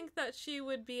don't think that she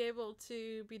would be able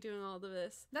to be doing all of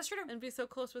this. That's true. And be so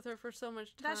close with her for so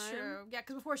much time. That's true. Yeah,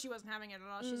 because before she wasn't having it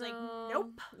at all. She's like,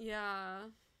 nope. Yeah.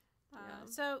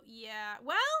 So, yeah.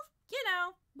 Well, you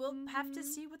know, we'll have to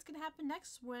see what's going to happen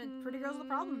next when Pretty Girl's the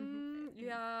problem.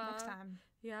 Next time.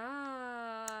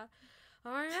 Yeah.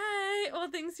 All right. Well,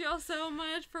 thanks y'all so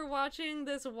much for watching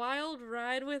this wild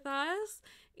ride with us.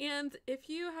 And if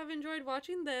you have enjoyed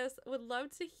watching this, would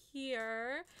love to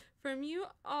hear from you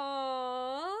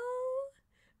all.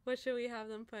 What should we have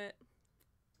them put?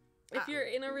 If you're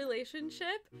in a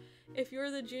relationship, if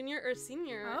you're the junior or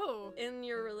senior in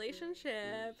your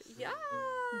relationship, yeah.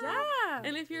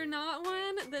 And if you're not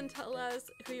one, then tell us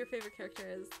who your favorite character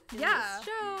is in this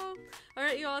show. All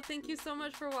right, you all, thank you so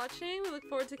much for watching. We look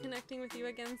forward to connecting with you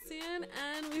again soon,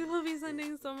 and we will be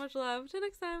sending so much love. Till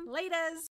next time. Laters.